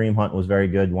season. Kareem Hunt was very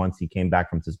good once he came back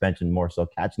from suspension, more so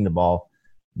catching the ball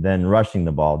than rushing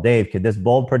the ball. Dave, could this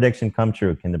bold prediction come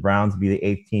true? Can the Browns be the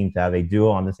 8th team to have a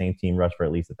duo on the same team rush for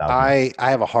at least 1,000? I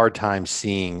have a hard time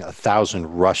seeing 1,000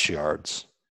 rush yards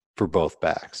for both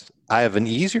backs. I have an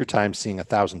easier time seeing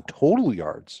 1,000 total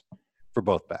yards for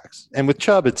both backs. And with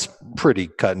Chubb, it's pretty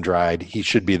cut and dried. He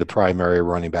should be the primary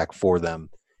running back for them.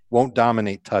 Won't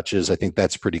dominate touches. I think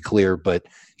that's pretty clear. But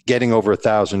getting over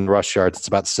 1,000 rush yards, it's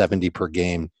about 70 per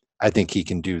game. I think he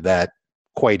can do that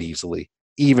quite easily,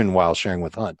 even while sharing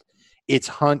with Hunt. It's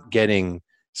Hunt getting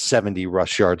 70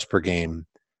 rush yards per game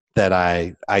that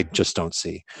I just don't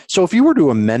see. So if you were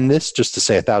to amend this just to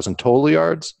say 1,000 total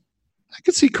yards, I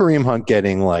could see Kareem Hunt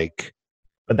getting like.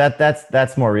 But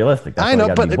that's more realistic. That's I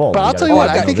know, but I'll tell you what,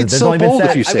 I think it's so bold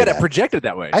if you say I got that. It projected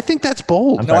that way. I think that's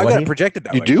bold. I got it projected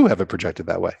that way. You do have it projected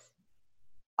that way.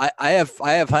 I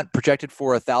have Hunt projected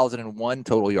for 1,001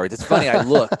 total yards. It's funny. I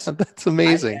looked. That's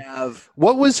amazing. Have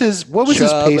what was his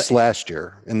Chubb, pace last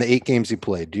year in the 8 games he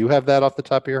played? Do you have that off the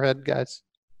top of your head, guys?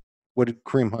 What did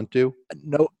Kareem Hunt do?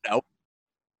 No.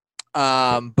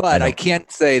 But I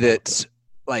can't say that.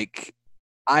 Like,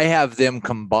 I have them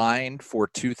combined for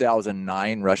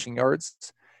 2,009 rushing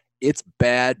yards. It's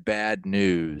bad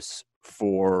news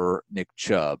for Nick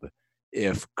Chubb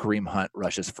if Kareem Hunt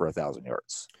rushes for 1,000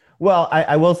 yards. Well,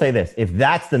 I will say this. If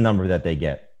that's the number that they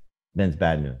get, then it's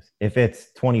bad news. If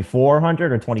it's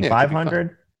 2,400 or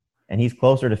 2,500 and he's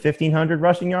closer to 1,500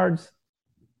 rushing yards,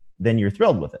 then you're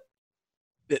thrilled with it.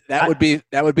 That would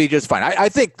be just fine. I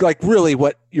think like really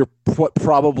what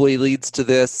probably leads to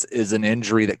this is an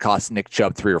injury that costs Nick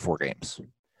Chubb 3 or 4 games.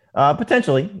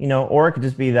 Potentially, or it could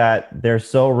just be that they're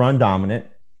so run dominant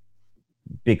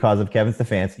because of Kevin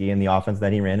Stefanski and the offense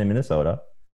that he ran in Minnesota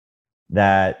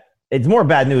that it's more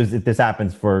bad news if this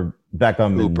happens for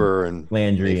Beckham, Cooper, and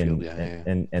Landry, Mayfield,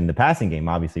 and the passing game.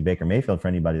 Obviously, Baker Mayfield for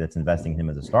anybody that's investing in him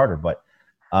as a starter. But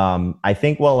I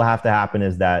think what will have to happen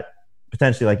is that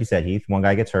potentially, like you said, Heath, one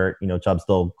guy gets hurt. Chubb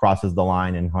still crosses the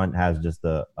line, and Hunt has just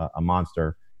a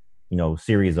monster,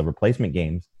 series of replacement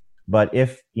games. But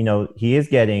if he is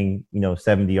getting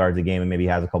 70 yards a game, and maybe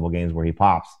has a couple games where he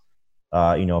pops,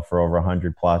 for over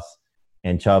 100 plus.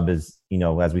 And Chubb is,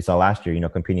 as we saw last year,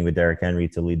 competing with Derrick Henry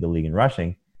to lead the league in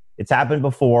rushing. It's happened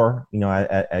before.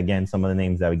 Again, some of the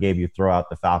names that we gave you, throw out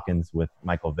the Falcons with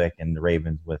Michael Vick and the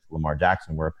Ravens with Lamar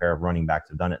Jackson, where a pair of running backs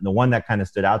have done it. And the one that kind of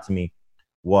stood out to me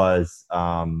was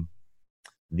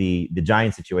the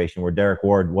Giants situation where Derek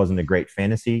Ward wasn't a great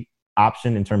fantasy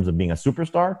option in terms of being a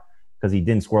superstar because he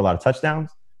didn't score a lot of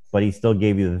touchdowns, but he still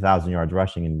gave you the 1,000 yards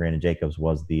rushing, and Brandon Jacobs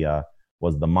was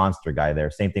the monster guy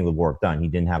there. Same thing with Warwick Dunn. He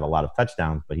didn't have a lot of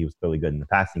touchdowns, but he was clearly good in the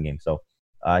passing game. So,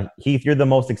 Heath, you're the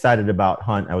most excited about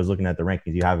Hunt. I was looking at the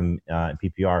rankings. You have him in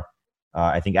PPR,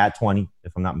 I think at 20,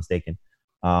 if I'm not mistaken.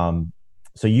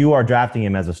 So you are drafting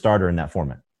him as a starter in that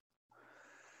format.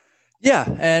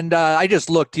 Yeah, and I just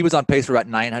looked. He was on pace for about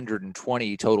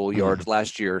 920 total yards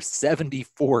last year,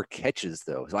 74 catches,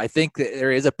 though. So I think that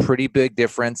there is a pretty big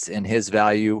difference in his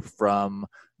value from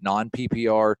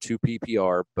non-PPR to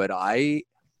PPR. But I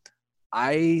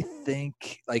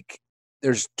think, like,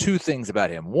 there's 2 things about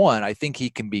him. One, I think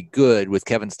he can be good with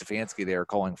Kevin Stefanski there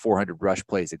calling 400 rush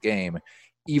plays a game,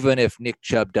 even if Nick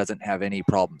Chubb doesn't have any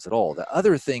problems at all. The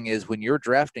other thing is when you're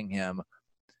drafting him,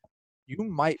 you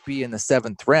might be in the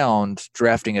 7th round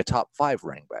drafting a top 5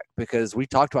 running back, because we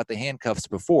talked about the handcuffs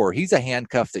before. He's a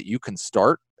handcuff that you can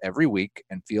start every week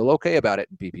and feel okay about it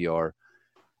in PPR.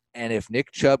 And if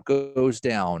Nick Chubb goes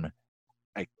down,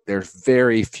 there's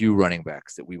very few running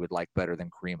backs that we would like better than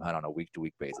Kareem Hunt on a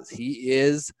week-to-week basis. He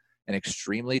is an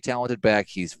extremely talented back.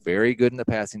 He's very good in the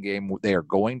passing game. They are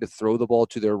going to throw the ball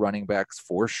to their running backs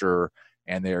for sure,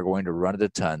 and they are going to run it a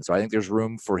ton. So I think there's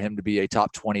room for him to be a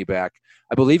top 20 back.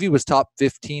 I believe he was top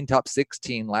 15, top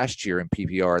 16 last year in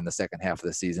PPR in the second half of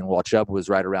the season, while Chubb was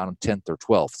right around 10th or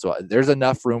 12th. So there's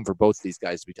enough room for both these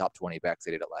guys to be top 20 backs.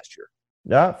 They did it last year.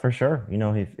 Yeah, for sure.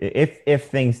 If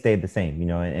things stayed the same,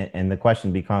 and the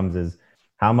question becomes is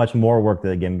how much more work do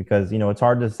they give him? Because, it's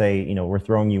hard to say, we're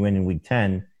throwing you in week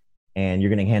 10 and you're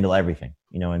going to handle everything,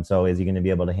 and so is he going to be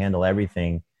able to handle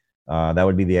everything? That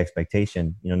would be the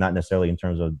expectation, not necessarily in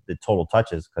terms of the total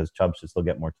touches, because Chubb should still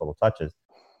get more total touches,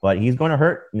 but he's going to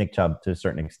hurt Nick Chubb to a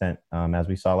certain extent. As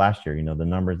we saw last year, the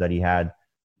numbers that he had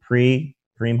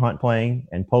pre-Kareem Hunt playing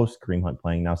and post-Kareem Hunt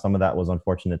playing. Now, some of that was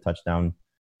unfortunate touchdown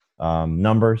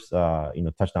numbers,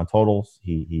 touchdown totals.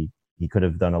 He could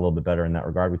have done a little bit better in that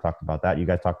regard. We talked about that. You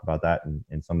guys talked about that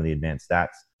in some of the advanced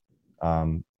stats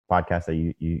podcasts that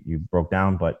you broke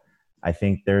down. But I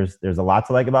think there's a lot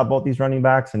to like about both these running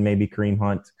backs, and maybe Kareem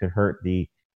Hunt could hurt the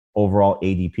overall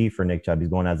ADP for Nick Chubb. He's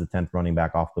going as the 10th running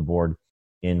back off the board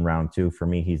in round 2. For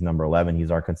me, he's number 11.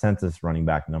 He's our consensus running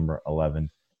back number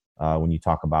 11 when you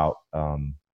talk about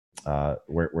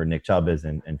where Nick Chubb is,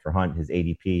 and for Hunt, his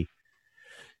ADP.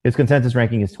 His consensus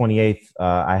ranking is 28th.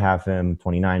 I have him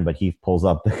 29, but he pulls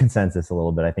up the consensus a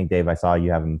little bit. I think, Dave, I saw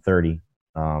you have him 30,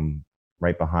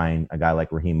 right behind a guy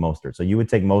like Raheem Mostert. So you would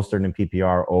take Mostert in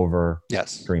PPR over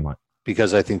Kareem Hunt?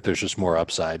 Because I think there's just more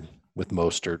upside with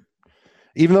Mostert.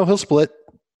 Even though he'll split.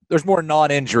 There's more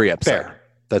non-injury upside. Fair.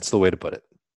 That's the way to put it.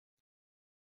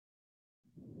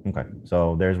 Okay.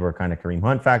 So there's where kind of Kareem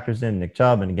Hunt factors in, Nick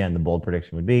Chubb. And again, the bold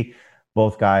prediction would be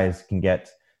both guys can get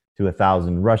to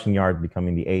 1,000 rushing yards,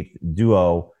 becoming the 8th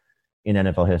duo in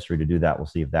NFL history to do that. We'll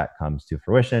see if that comes to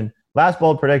fruition. Last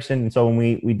bold prediction. So when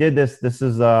we did this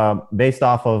is based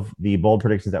off of the bold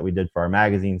predictions that we did for our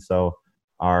magazine. So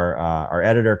our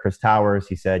editor, Chris Towers,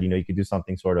 he said, you could do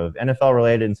something sort of NFL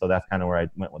related. And so that's kind of where I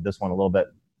went with this one a little bit.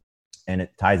 And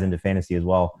it ties into fantasy as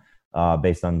well,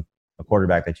 based on a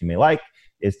quarterback that you may like,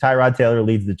 is Tyrod Taylor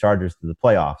leads the Chargers to the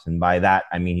playoffs. And by that,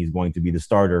 I mean, he's going to be the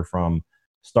starter from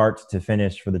start to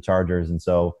finish for the Chargers. And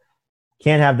so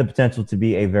can have the potential to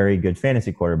be a very good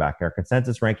fantasy quarterback. Our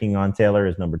consensus ranking on Taylor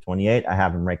is number 28. I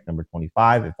have him ranked number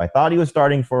 25. If I thought he was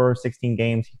starting for 16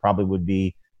 games, he probably would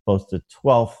be close to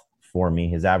 12th for me.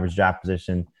 His average draft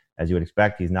position, as you would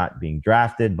expect, he's not being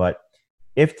drafted. But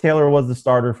if Taylor was the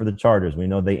starter for the Chargers, we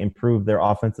know they improved their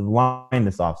offensive line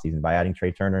this offseason by adding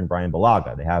Trey Turner and Brian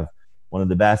Bulaga. They have one of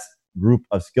the best group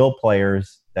of skill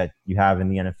players that you have in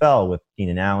the NFL with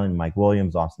Keenan Allen, Mike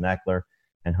Williams, Austin Eckler,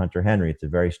 and Hunter Henry. It's a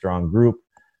very strong group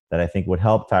that I think would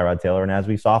help Tyrod Taylor. And as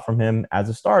we saw from him as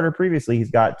a starter previously,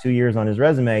 he's got 2 years on his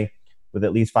resume with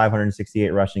at least 568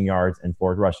 rushing yards and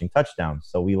 4 rushing touchdowns.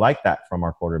 So we like that from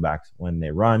our quarterbacks when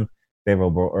they run.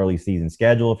 Favorable early season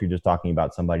schedule. If you're just talking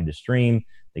about somebody to stream,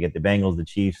 they get the Bengals, the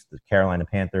Chiefs, the Carolina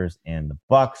Panthers, and the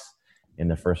Bucks in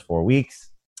the first 4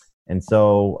 weeks. And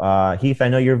so, Heath, I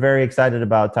know you're very excited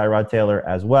about Tyrod Taylor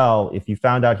as well. If you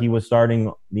found out he was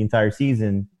starting the entire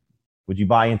season, would you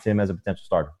buy into him as a potential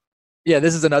starter? Yeah,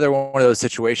 this is another one of those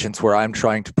situations where I'm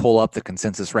trying to pull up the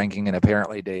consensus ranking, and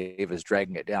apparently Dave is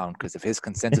dragging it down, because if his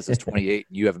consensus is 28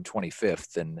 and you have him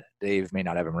 25th, then Dave may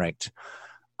not have him ranked.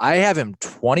 I have him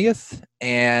 20th,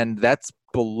 and that's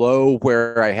below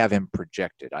where I have him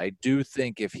projected. I do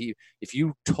think if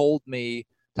you told me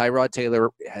Tyrod Taylor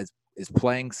is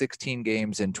playing 16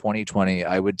 games in 2020,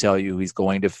 I would tell you he's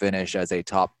going to finish as a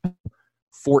top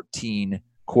 14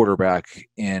 quarterback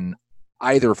in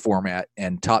either format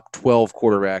and top 12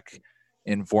 quarterback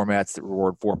in formats that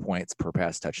reward 4 points per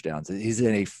pass touchdowns. He's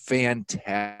in a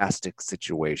fantastic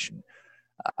situation.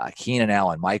 Keenan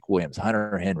Allen, Mike Williams,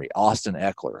 Hunter Henry, Austin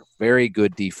Eckler, very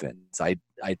good defense. I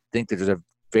think there's a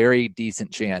very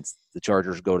decent chance the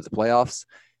Chargers go to the playoffs,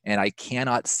 and I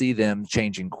cannot see them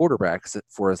changing quarterbacks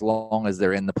for as long as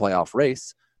they're in the playoff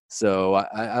race. So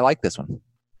I like this one.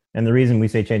 And the reason we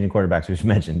say changing quarterbacks, we just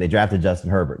mentioned, they drafted Justin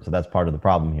Herbert. So that's part of the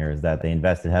problem here, is that they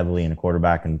invested heavily in a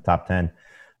quarterback in the top 10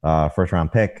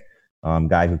 first-round pick.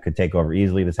 Guy who could take over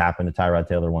easily. This happened to Tyrod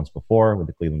Taylor once before with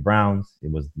the Cleveland Browns.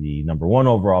 It was the number 1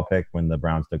 overall pick when the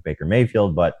Browns took Baker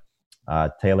Mayfield, but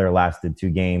Taylor lasted 2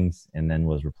 games and then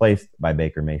was replaced by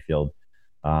Baker Mayfield.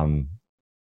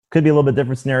 Could be a little bit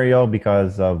different scenario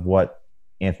because of what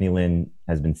Anthony Lynn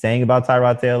has been saying about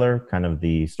Tyrod Taylor, kind of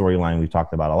the storyline we've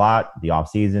talked about a lot, the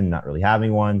offseason, not really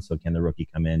having one. So can the rookie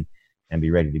come in and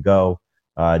be ready to go?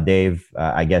 Dave,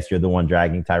 I guess you're the one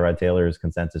dragging Tyrod Taylor's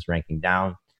consensus ranking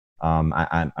down.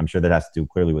 I'm sure that has to do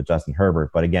clearly with Justin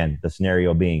Herbert. But again, the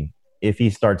scenario being, if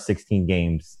he starts 16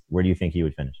 games, where do you think he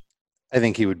would finish? I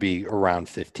think he would be around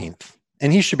 15th.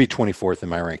 And he should be 24th in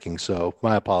my ranking. So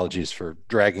my apologies for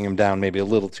dragging him down maybe a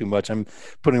little too much. I'm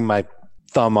putting my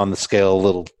thumb on the scale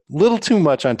a little too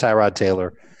much on Tyrod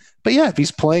Taylor. But yeah, if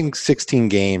he's playing 16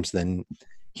 games, then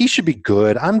he should be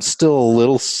good. I'm still a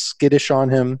little skittish on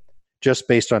him, just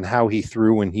based on how he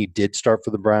threw when he did start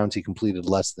for the Browns. He completed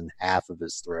less than half of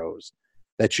his throws.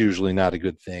 That's usually not a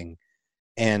good thing.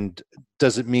 And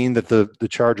does it mean that the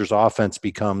Chargers offense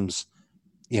becomes,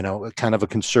 kind of a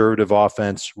conservative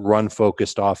offense,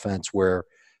 run-focused offense where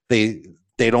they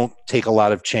don't take a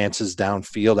lot of chances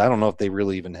downfield? I don't know if they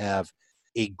really even have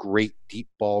a great deep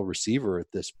ball receiver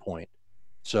at this point.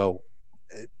 So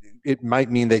it might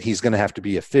mean that he's going to have to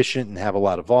be efficient and have a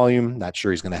lot of volume. Not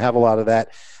sure he's going to have a lot of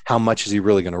that. How much is he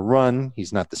really going to run?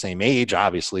 He's not the same age,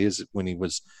 obviously, as when he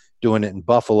was doing it in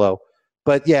Buffalo.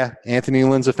 But yeah, Anthony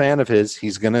Lynn's a fan of his.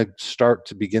 He's going to start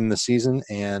to begin the season.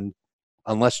 And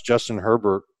unless Justin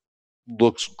Herbert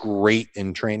looks great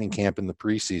in training camp in the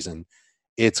preseason,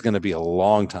 it's going to be a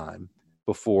long time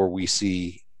before we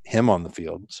see him on the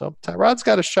field. So Tyrod's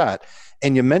got a shot.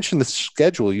 And you mentioned the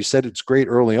schedule. You said it's great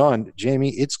early on. Jamie,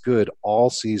 it's good all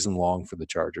season long for the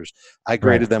Chargers. I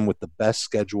graded them with the best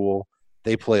schedule.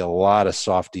 They play a lot of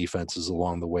soft defenses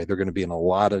along the way. They're going to be in a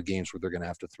lot of games where they're going to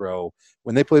have to throw.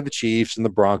 When they play the Chiefs and the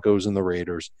Broncos and the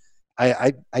Raiders,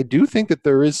 I do think that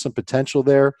there is some potential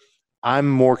there. I'm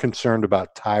more concerned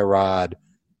about Tyrod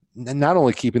not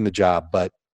only keeping the job,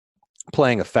 but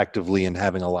playing effectively and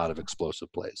having a lot of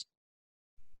explosive plays.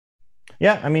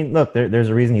 Yeah, I mean, look, there's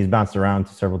a reason he's bounced around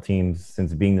to several teams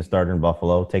since being the starter in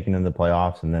Buffalo, taking them to the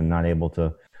playoffs, and then not able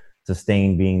to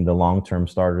sustain being the long-term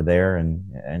starter there.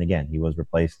 And again, he was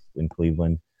replaced in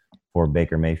Cleveland for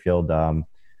Baker Mayfield.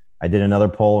 I did another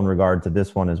poll in regard to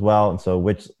this one as well. And so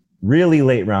which really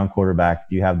late-round quarterback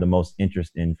do you have the most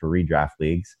interest in for redraft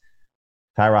leagues?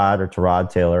 Tyrod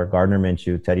Taylor, Gardner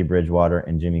Minshew, Teddy Bridgewater,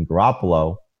 and Jimmy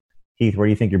Garoppolo. Heath, where do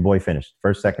you think your boy finished?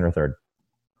 First, second, or third?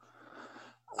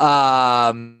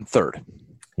 Third.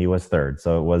 He was third.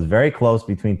 So it was very close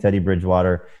between Teddy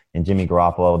Bridgewater and Jimmy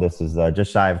Garoppolo. This is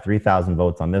just shy of 3,000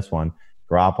 votes on this one.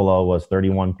 Garoppolo was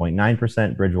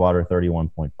 31.9%, Bridgewater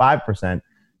 31.5%,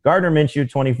 Gardner Minshew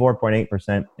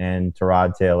 24.8%, and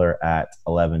Tyrod Taylor at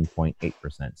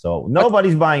 11.8%. So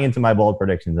nobody's buying into my bold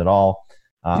predictions at all.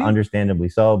 Understandably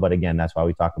so. But again, that's why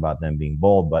we talk about them being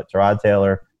bold. But Tyrod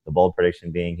Taylor, the bold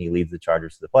prediction being he leads the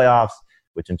Chargers to the playoffs,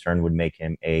 which in turn would make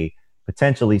him a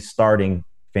potentially starting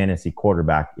fantasy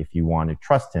quarterback if you want to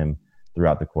trust him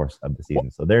throughout the course of the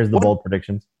season. So there's the bold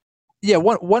predictions. Yeah,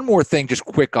 one more thing, just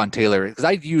quick on Taylor, because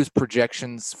I use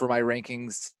projections for my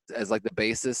rankings as like the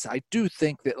basis. I do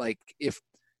think that like if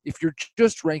you're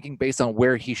just ranking based on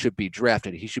where he should be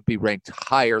drafted, he should be ranked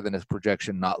higher than his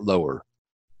projection, not lower,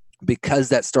 because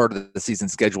that start of the season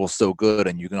schedule is so good,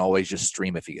 and you can always just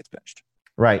stream if he gets benched.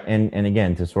 Right, and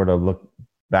again, to sort of look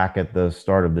back at the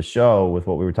start of the show with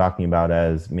what we were talking about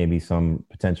as maybe some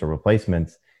potential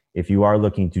replacements, if you are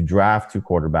looking to draft two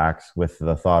quarterbacks with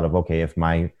the thought of, okay, if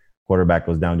my quarterback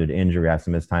goes down due to injury, has to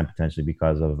miss time potentially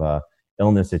because of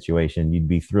illness situation, you'd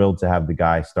be thrilled to have the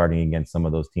guy starting against some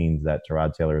of those teams that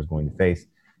Tyrod Taylor is going to face,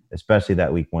 especially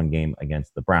that week 1 game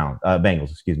against the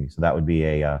Bengals, excuse me. So that would be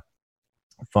a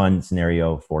fun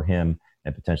scenario for him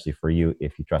and potentially for you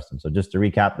if you trust him. So just to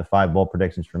recap the 5 bold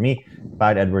predictions for me: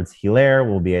 Clyde Edwards-Helaire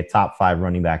will be a top 5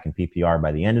 running back in PPR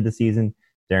by the end of the season.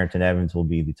 Darrington Evans will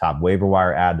be the top waiver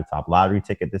wire ad, the top lottery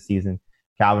ticket this season.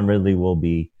 Calvin Ridley will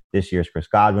be this year's Chris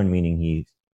Godwin, meaning he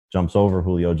jumps over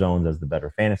Julio Jones as the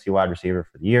better fantasy wide receiver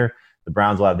for the year. The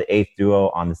Browns will have the 8th duo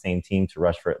on the same team to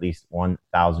rush for at least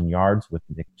 1,000 yards with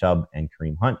Nick Chubb and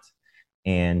Kareem Hunt.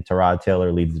 And Tyrod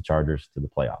Taylor leads the Chargers to the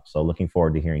playoffs. So looking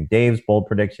forward to hearing Dave's bold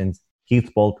predictions.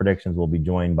 Keith's bold predictions will be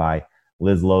joined by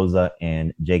Liz Loza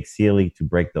and Jake Seeley to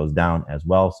break those down as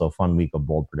well. So fun week of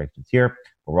bold predictions here.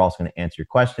 But we're also going to answer your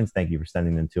questions. Thank you for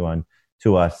sending them to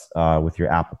us with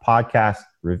your Apple Podcast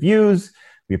reviews.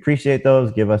 We appreciate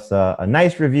those. Give us a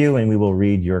nice review, and we will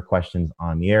read your questions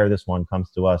on the air. This one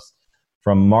comes to us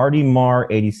from Marty Marr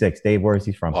 86. Dave, where is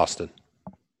he from? Boston.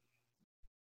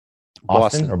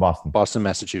 Austin or Boston? Boston,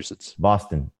 Massachusetts.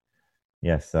 Boston.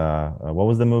 Yes. What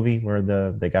was the movie where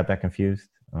they got that confused?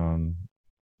 It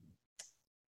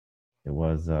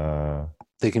was.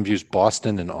 They confused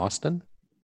Boston and Austin?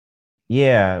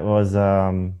 Yeah, it was.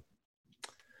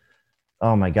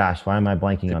 Oh my gosh, why am I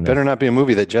blanking on this? Better not be a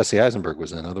movie that Jesse Eisenberg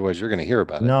was in, otherwise you're going to hear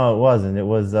about it. No, it wasn't. It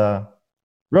was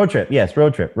Road Trip. Yes,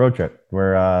 Road Trip,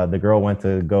 where the girl went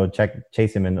to go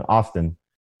chase him in Austin,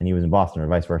 and he was in Boston, or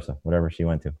vice versa, whatever she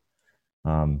went to.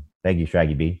 Thank you,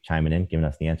 Shraggy B, chiming in, giving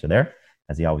us the answer there,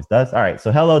 as he always does. All right,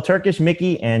 so hello, Turkish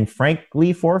Mickey and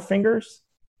Frankly Four Fingers.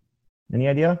 Any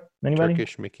idea? Anybody?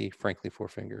 Turkish Mickey, Frankly Four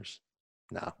Fingers.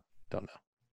 No, don't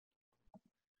know.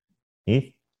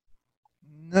 Heath?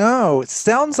 No, it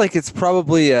sounds like it's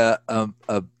probably a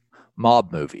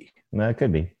mob movie. No, it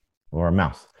could be. Or a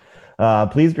mouse.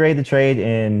 Please grade the trade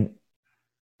in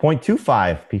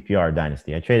 0.25 PPR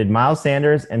Dynasty. I traded Miles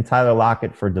Sanders and Tyler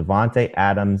Lockett for Devontae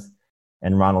Adams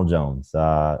and Ronald Jones.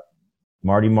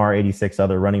 Marty Marr 86.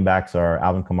 Other running backs are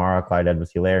Alvin Kamara, Clyde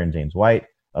Edwards-Helaire, and James White.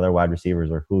 Other wide receivers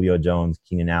are Julio Jones,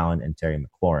 Keenan Allen, and Terry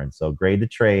McLaurin. So grade the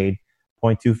trade,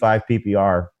 0.25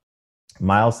 PPR.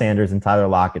 Miles Sanders and Tyler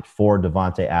Lockett for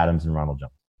Devontae Adams and Ronald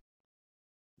Jones.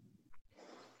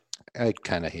 I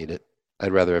kind of hate it.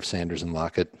 I'd rather have Sanders and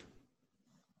Lockett.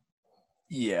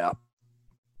 Yeah,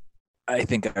 I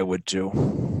think I would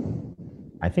too.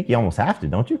 I think you almost have to,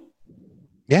 don't you?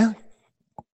 Yeah.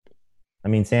 I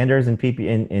mean, Sanders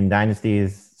in Dynasty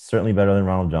is certainly better than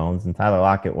Ronald Jones. And Tyler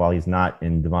Lockett, while he's not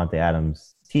in Devontae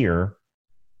Adams' tier,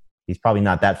 he's probably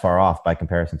not that far off by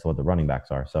comparison to what the running backs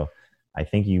are. So I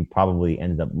think you probably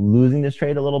ended up losing this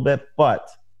trade a little bit, but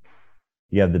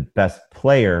you have the best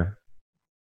player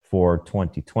for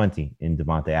 2020 in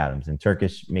Devontae Adams. And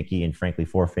Turkish Mickey and Frankly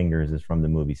Four Fingers is from the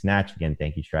movie Snatch. Again,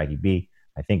 thank you, Shraggy B.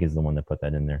 I think is the one that put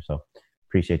that in there. So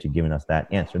appreciate you giving us that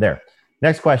answer there.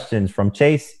 Next question is from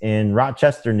Chase in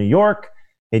Rochester, New York.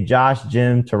 Hey, Josh,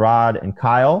 Jim, Tyrod, and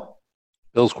Kyle.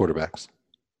 Bills quarterbacks.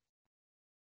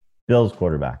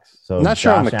 So not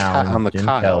sure Josh on the Jim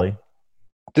Kyle. Kelly.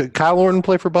 Did Kyle Orton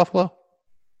play for Buffalo?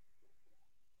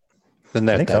 Then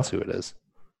that's so. who it is.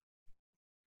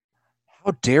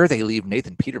 How dare they leave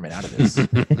Nathan Peterman out of this?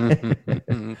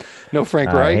 No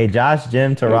Frank Wright. Hey, Josh,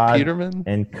 Jim, Tyrod, Peterman,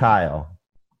 and Kyle.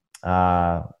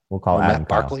 We'll call Adam Matt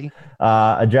Barkley.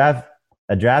 A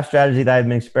A draft strategy that I've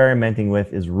been experimenting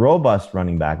with is robust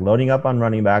running back, loading up on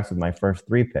running backs with my first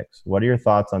 3 picks. What are your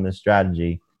thoughts on this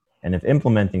strategy? And if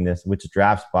implementing this, which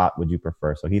draft spot would you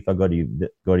prefer? So Heath, I'll go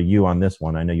to you on this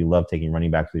one. I know you love taking running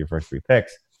backs with your first 3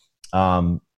 picks.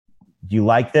 Do you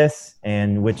like this?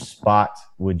 And which spot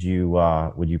would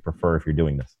you prefer if you're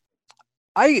doing this?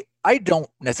 I don't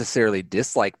necessarily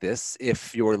dislike this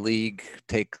if your league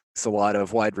takes a lot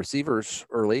of wide receivers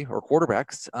early or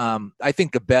quarterbacks. I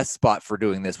think the best spot for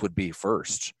doing this would be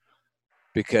first,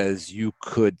 because you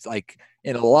could, like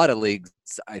in a lot of leagues,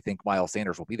 I think Miles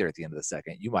Sanders will be there at the end of the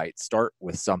second. You might start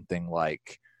with something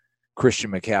like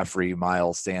Christian McCaffrey,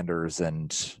 Miles Sanders,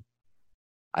 and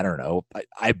I don't know.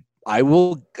 I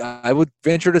would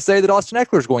venture to say that Austin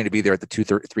Eckler is going to be there at the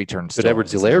 2-3 turns. Could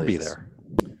Edwards-Helaire be there?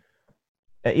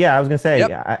 Yeah, I was going to say,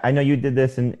 Yep. I know you did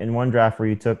this in one draft where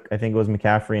you took, I think it was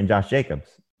McCaffrey and Josh Jacobs,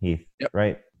 Heath, Yep.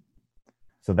 right?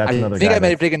 So that's another I think guy I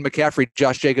may have taken McCaffrey,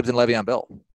 Josh Jacobs, and Le'Veon Bell.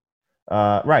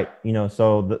 Right.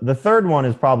 So the third one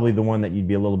is probably the one that you'd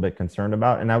be a little bit concerned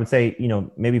about. And I would say,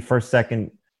 maybe first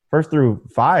through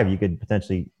 5, you could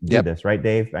potentially do this, right,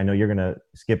 Dave? I know you're going to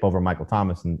skip over Michael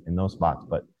Thomas in those spots,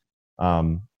 but,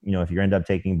 if you end up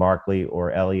taking Barkley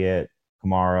or Elliott,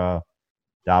 Kamara,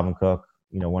 Dalvin Cook,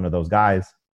 one of those guys,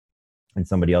 and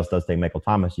somebody else does take Michael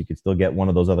Thomas, you could still get one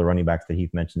of those other running backs that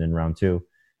Heath mentioned in round 2,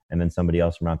 and then somebody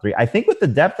else in round 3. I think with the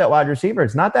depth at wide receiver,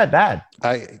 it's not that bad.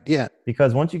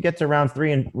 Because once you get to round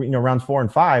 3 and rounds 4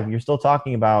 and 5, you're still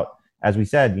talking about, as we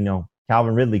said,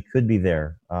 Calvin Ridley could be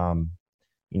there.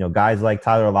 Guys like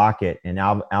Tyler Lockett and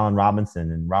Allen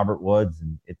Robinson and Robert Woods,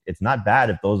 and it's not bad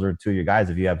if those are 2 of your guys.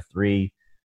 If you have 3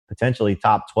 potentially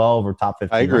top 12 or top 15.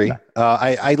 I agree.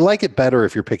 I like it better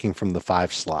if you're picking from the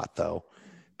 5 slot, though,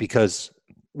 because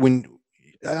when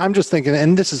I'm just thinking,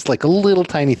 and this is like a little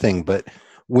tiny thing, but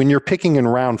when you're picking in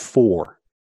round 4,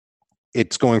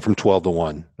 it's going from 12 to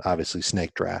 1, obviously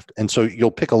snake draft. And so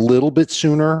you'll pick a little bit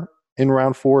sooner in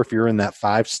round 4 if you're in that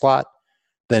 5 slot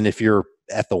than if you're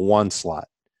at the 1 slot.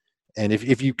 And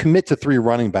if you commit to 3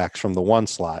 running backs from the 1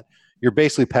 slot, you're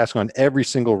basically passing on every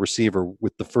single receiver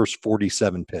with the first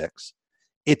 47 picks.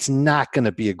 It's not going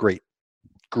to be a great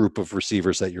group of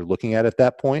receivers that you're looking at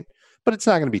that point, but it's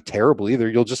not going to be terrible either.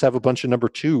 You'll just have a bunch of number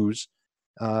 2s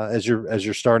as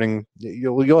you're starting.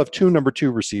 You'll have 2 number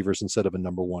 2 receivers instead of a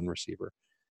number 1 receiver.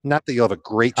 Not that you'll have a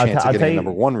great chance of getting a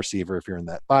number 1 receiver if you're in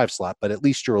that 5 slot, but at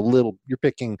least you're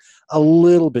picking a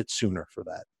little bit sooner for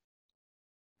that.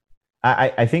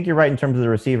 I think you're right in terms of the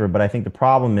receiver, but I think the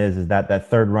problem is that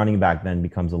third running back then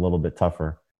becomes a little bit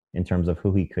tougher in terms of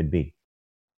who he could be.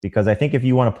 Because I think if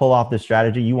you want to pull off this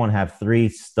strategy, you want to have 3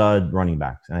 stud running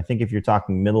backs. And I think if you're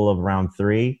talking middle of round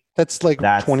 3, that's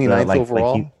 29th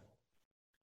overall.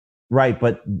 Right.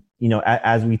 But,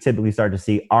 as we typically start to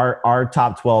see, our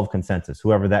top 12 consensus,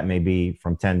 whoever that may be,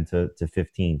 from 10 to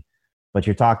 15. But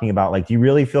you're talking about, do you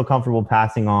really feel comfortable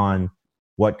passing on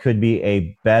what could be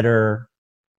a better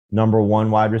number 1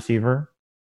 wide receiver,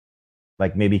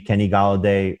 like maybe Kenny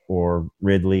Golladay or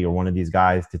Ridley or one of these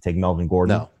guys, to take Melvin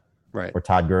Gordon? No. Right. Or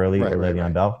Todd Gurley or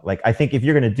Le'Veon Bell? I think if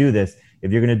you're going to do this,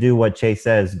 if you're going to do what Chase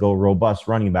says, go robust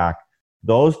running back,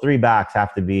 those 3 backs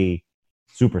have to be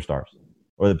superstars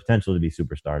or the potential to be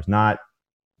superstars. Not,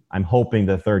 I'm hoping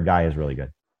the third guy is really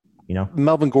good.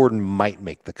 Melvin Gordon might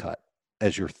make the cut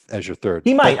as your third.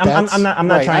 He might. I'm not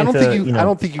right. trying to. I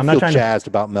don't think you feel jazzed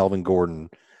about Melvin Gordon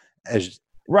as.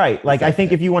 Right. I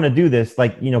think if you want to do this,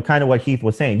 kind of what Heath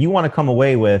was saying, you want to come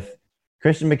away with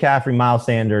Christian McCaffrey, Miles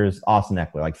Sanders, Austin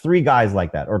Eckler, 3 guys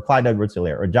like that, or Clyde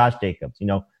Edwards-Helaire, or Josh Jacobs,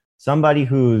 somebody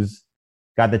who's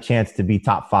got the chance to be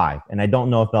top 5. And I don't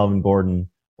know if Melvin Gordon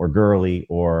or Gurley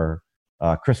or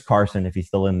Chris Carson, if he's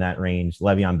still in that range,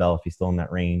 Le'Veon Bell, if he's still in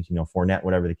that range, Fournette,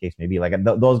 whatever the case may be.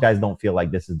 Those guys don't feel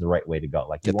like this is the right way to go.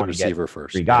 Get the receiver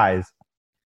first. 3 guys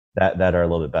that are a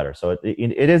little bit better. So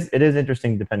it is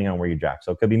interesting depending on where you draft.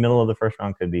 So it could be middle of the first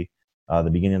round, could be the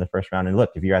beginning of the first round. And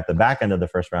look, if you're at the back end of the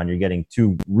first round, you're getting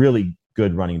 2 really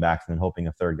good running backs and then hoping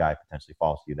a third guy potentially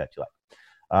falls to you that you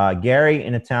like. Gary,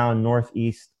 in a town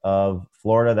northeast of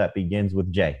Florida that begins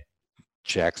with J.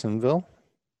 Jacksonville.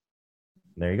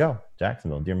 There you go.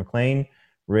 Jacksonville. Deer McClain,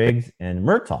 Riggs, and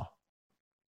Murtaugh.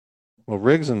 Well,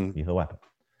 Riggs and Lethal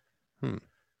Weapon.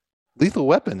 Lethal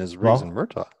Weapon is Riggs and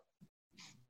Murtaugh.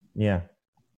 Yeah.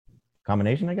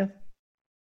 Combination, I guess?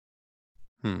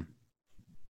 I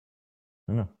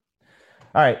don't know.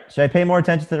 All right. Should I pay more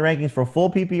attention to the rankings for full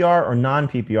PPR or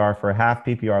non-PPR for a half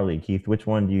PPR league? Keith, which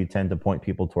one do you tend to point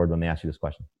people toward when they ask you this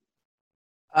question?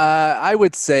 I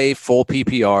would say full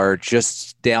PPR.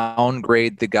 Just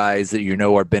downgrade the guys that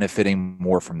are benefiting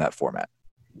more from that format.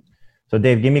 So,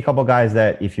 Dave, give me a couple guys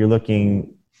that if you're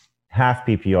looking half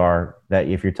PPR that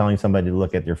if you're telling somebody to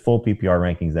look at their full PPR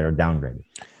rankings that are downgraded?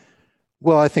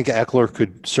 Well, I think Eckler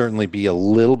could certainly be a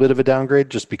little bit of a downgrade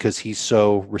just because he's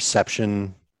so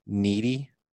reception needy.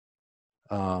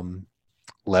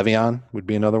 Le'Veon would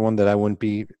be another one that I wouldn't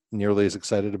be nearly as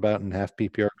excited about in half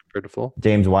PPR compared to full.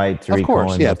 James White, Tariq of course,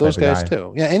 Cohen, yeah, those guys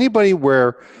too. Yeah, anybody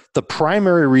where the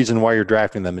primary reason why you're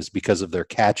drafting them is because of their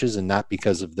catches and not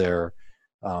because of their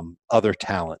other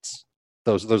talents.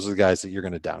 Those are the guys that you're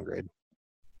going to downgrade.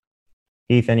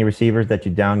 Heath, any receivers that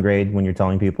you downgrade when you're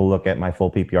telling people look at my full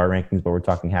PPR rankings, but we're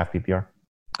talking half PPR?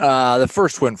 The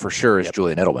first one for sure is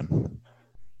Julian Edelman.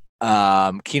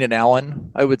 Keenan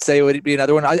Allen, I would say, would be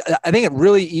another one. I think a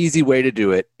really easy way to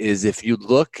do it is if you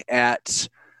look at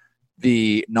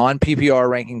the non-PPR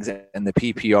rankings and the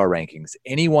PPR rankings,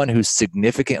 anyone who's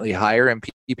significantly higher in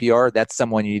PPR, that's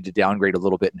someone you need to downgrade a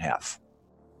little bit in half.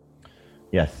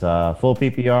 Yes, full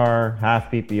PPR,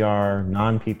 half PPR,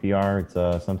 non-PPR.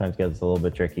 It's sometimes gets a little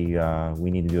bit tricky. We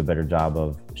need to do a better job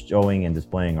of showing and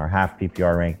displaying our half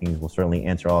PPR rankings. We'll certainly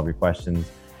answer all of your questions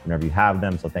whenever you have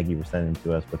them. So thank you for sending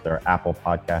to us with our Apple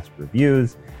Podcast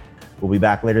reviews. We'll be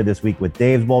back later this week with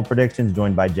Dave's bold predictions,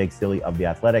 joined by Jake Stilley of The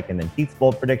Athletic, and then Keith's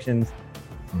bold predictions,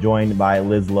 joined by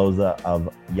Liz Loza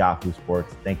of Yahoo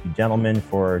Sports. Thank you, gentlemen,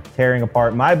 for tearing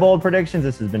apart my bold predictions.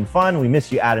 This has been fun. We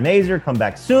miss you, Adam Azer. Come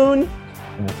back soon,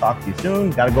 and we'll talk to you soon.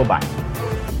 Got to go. Bye.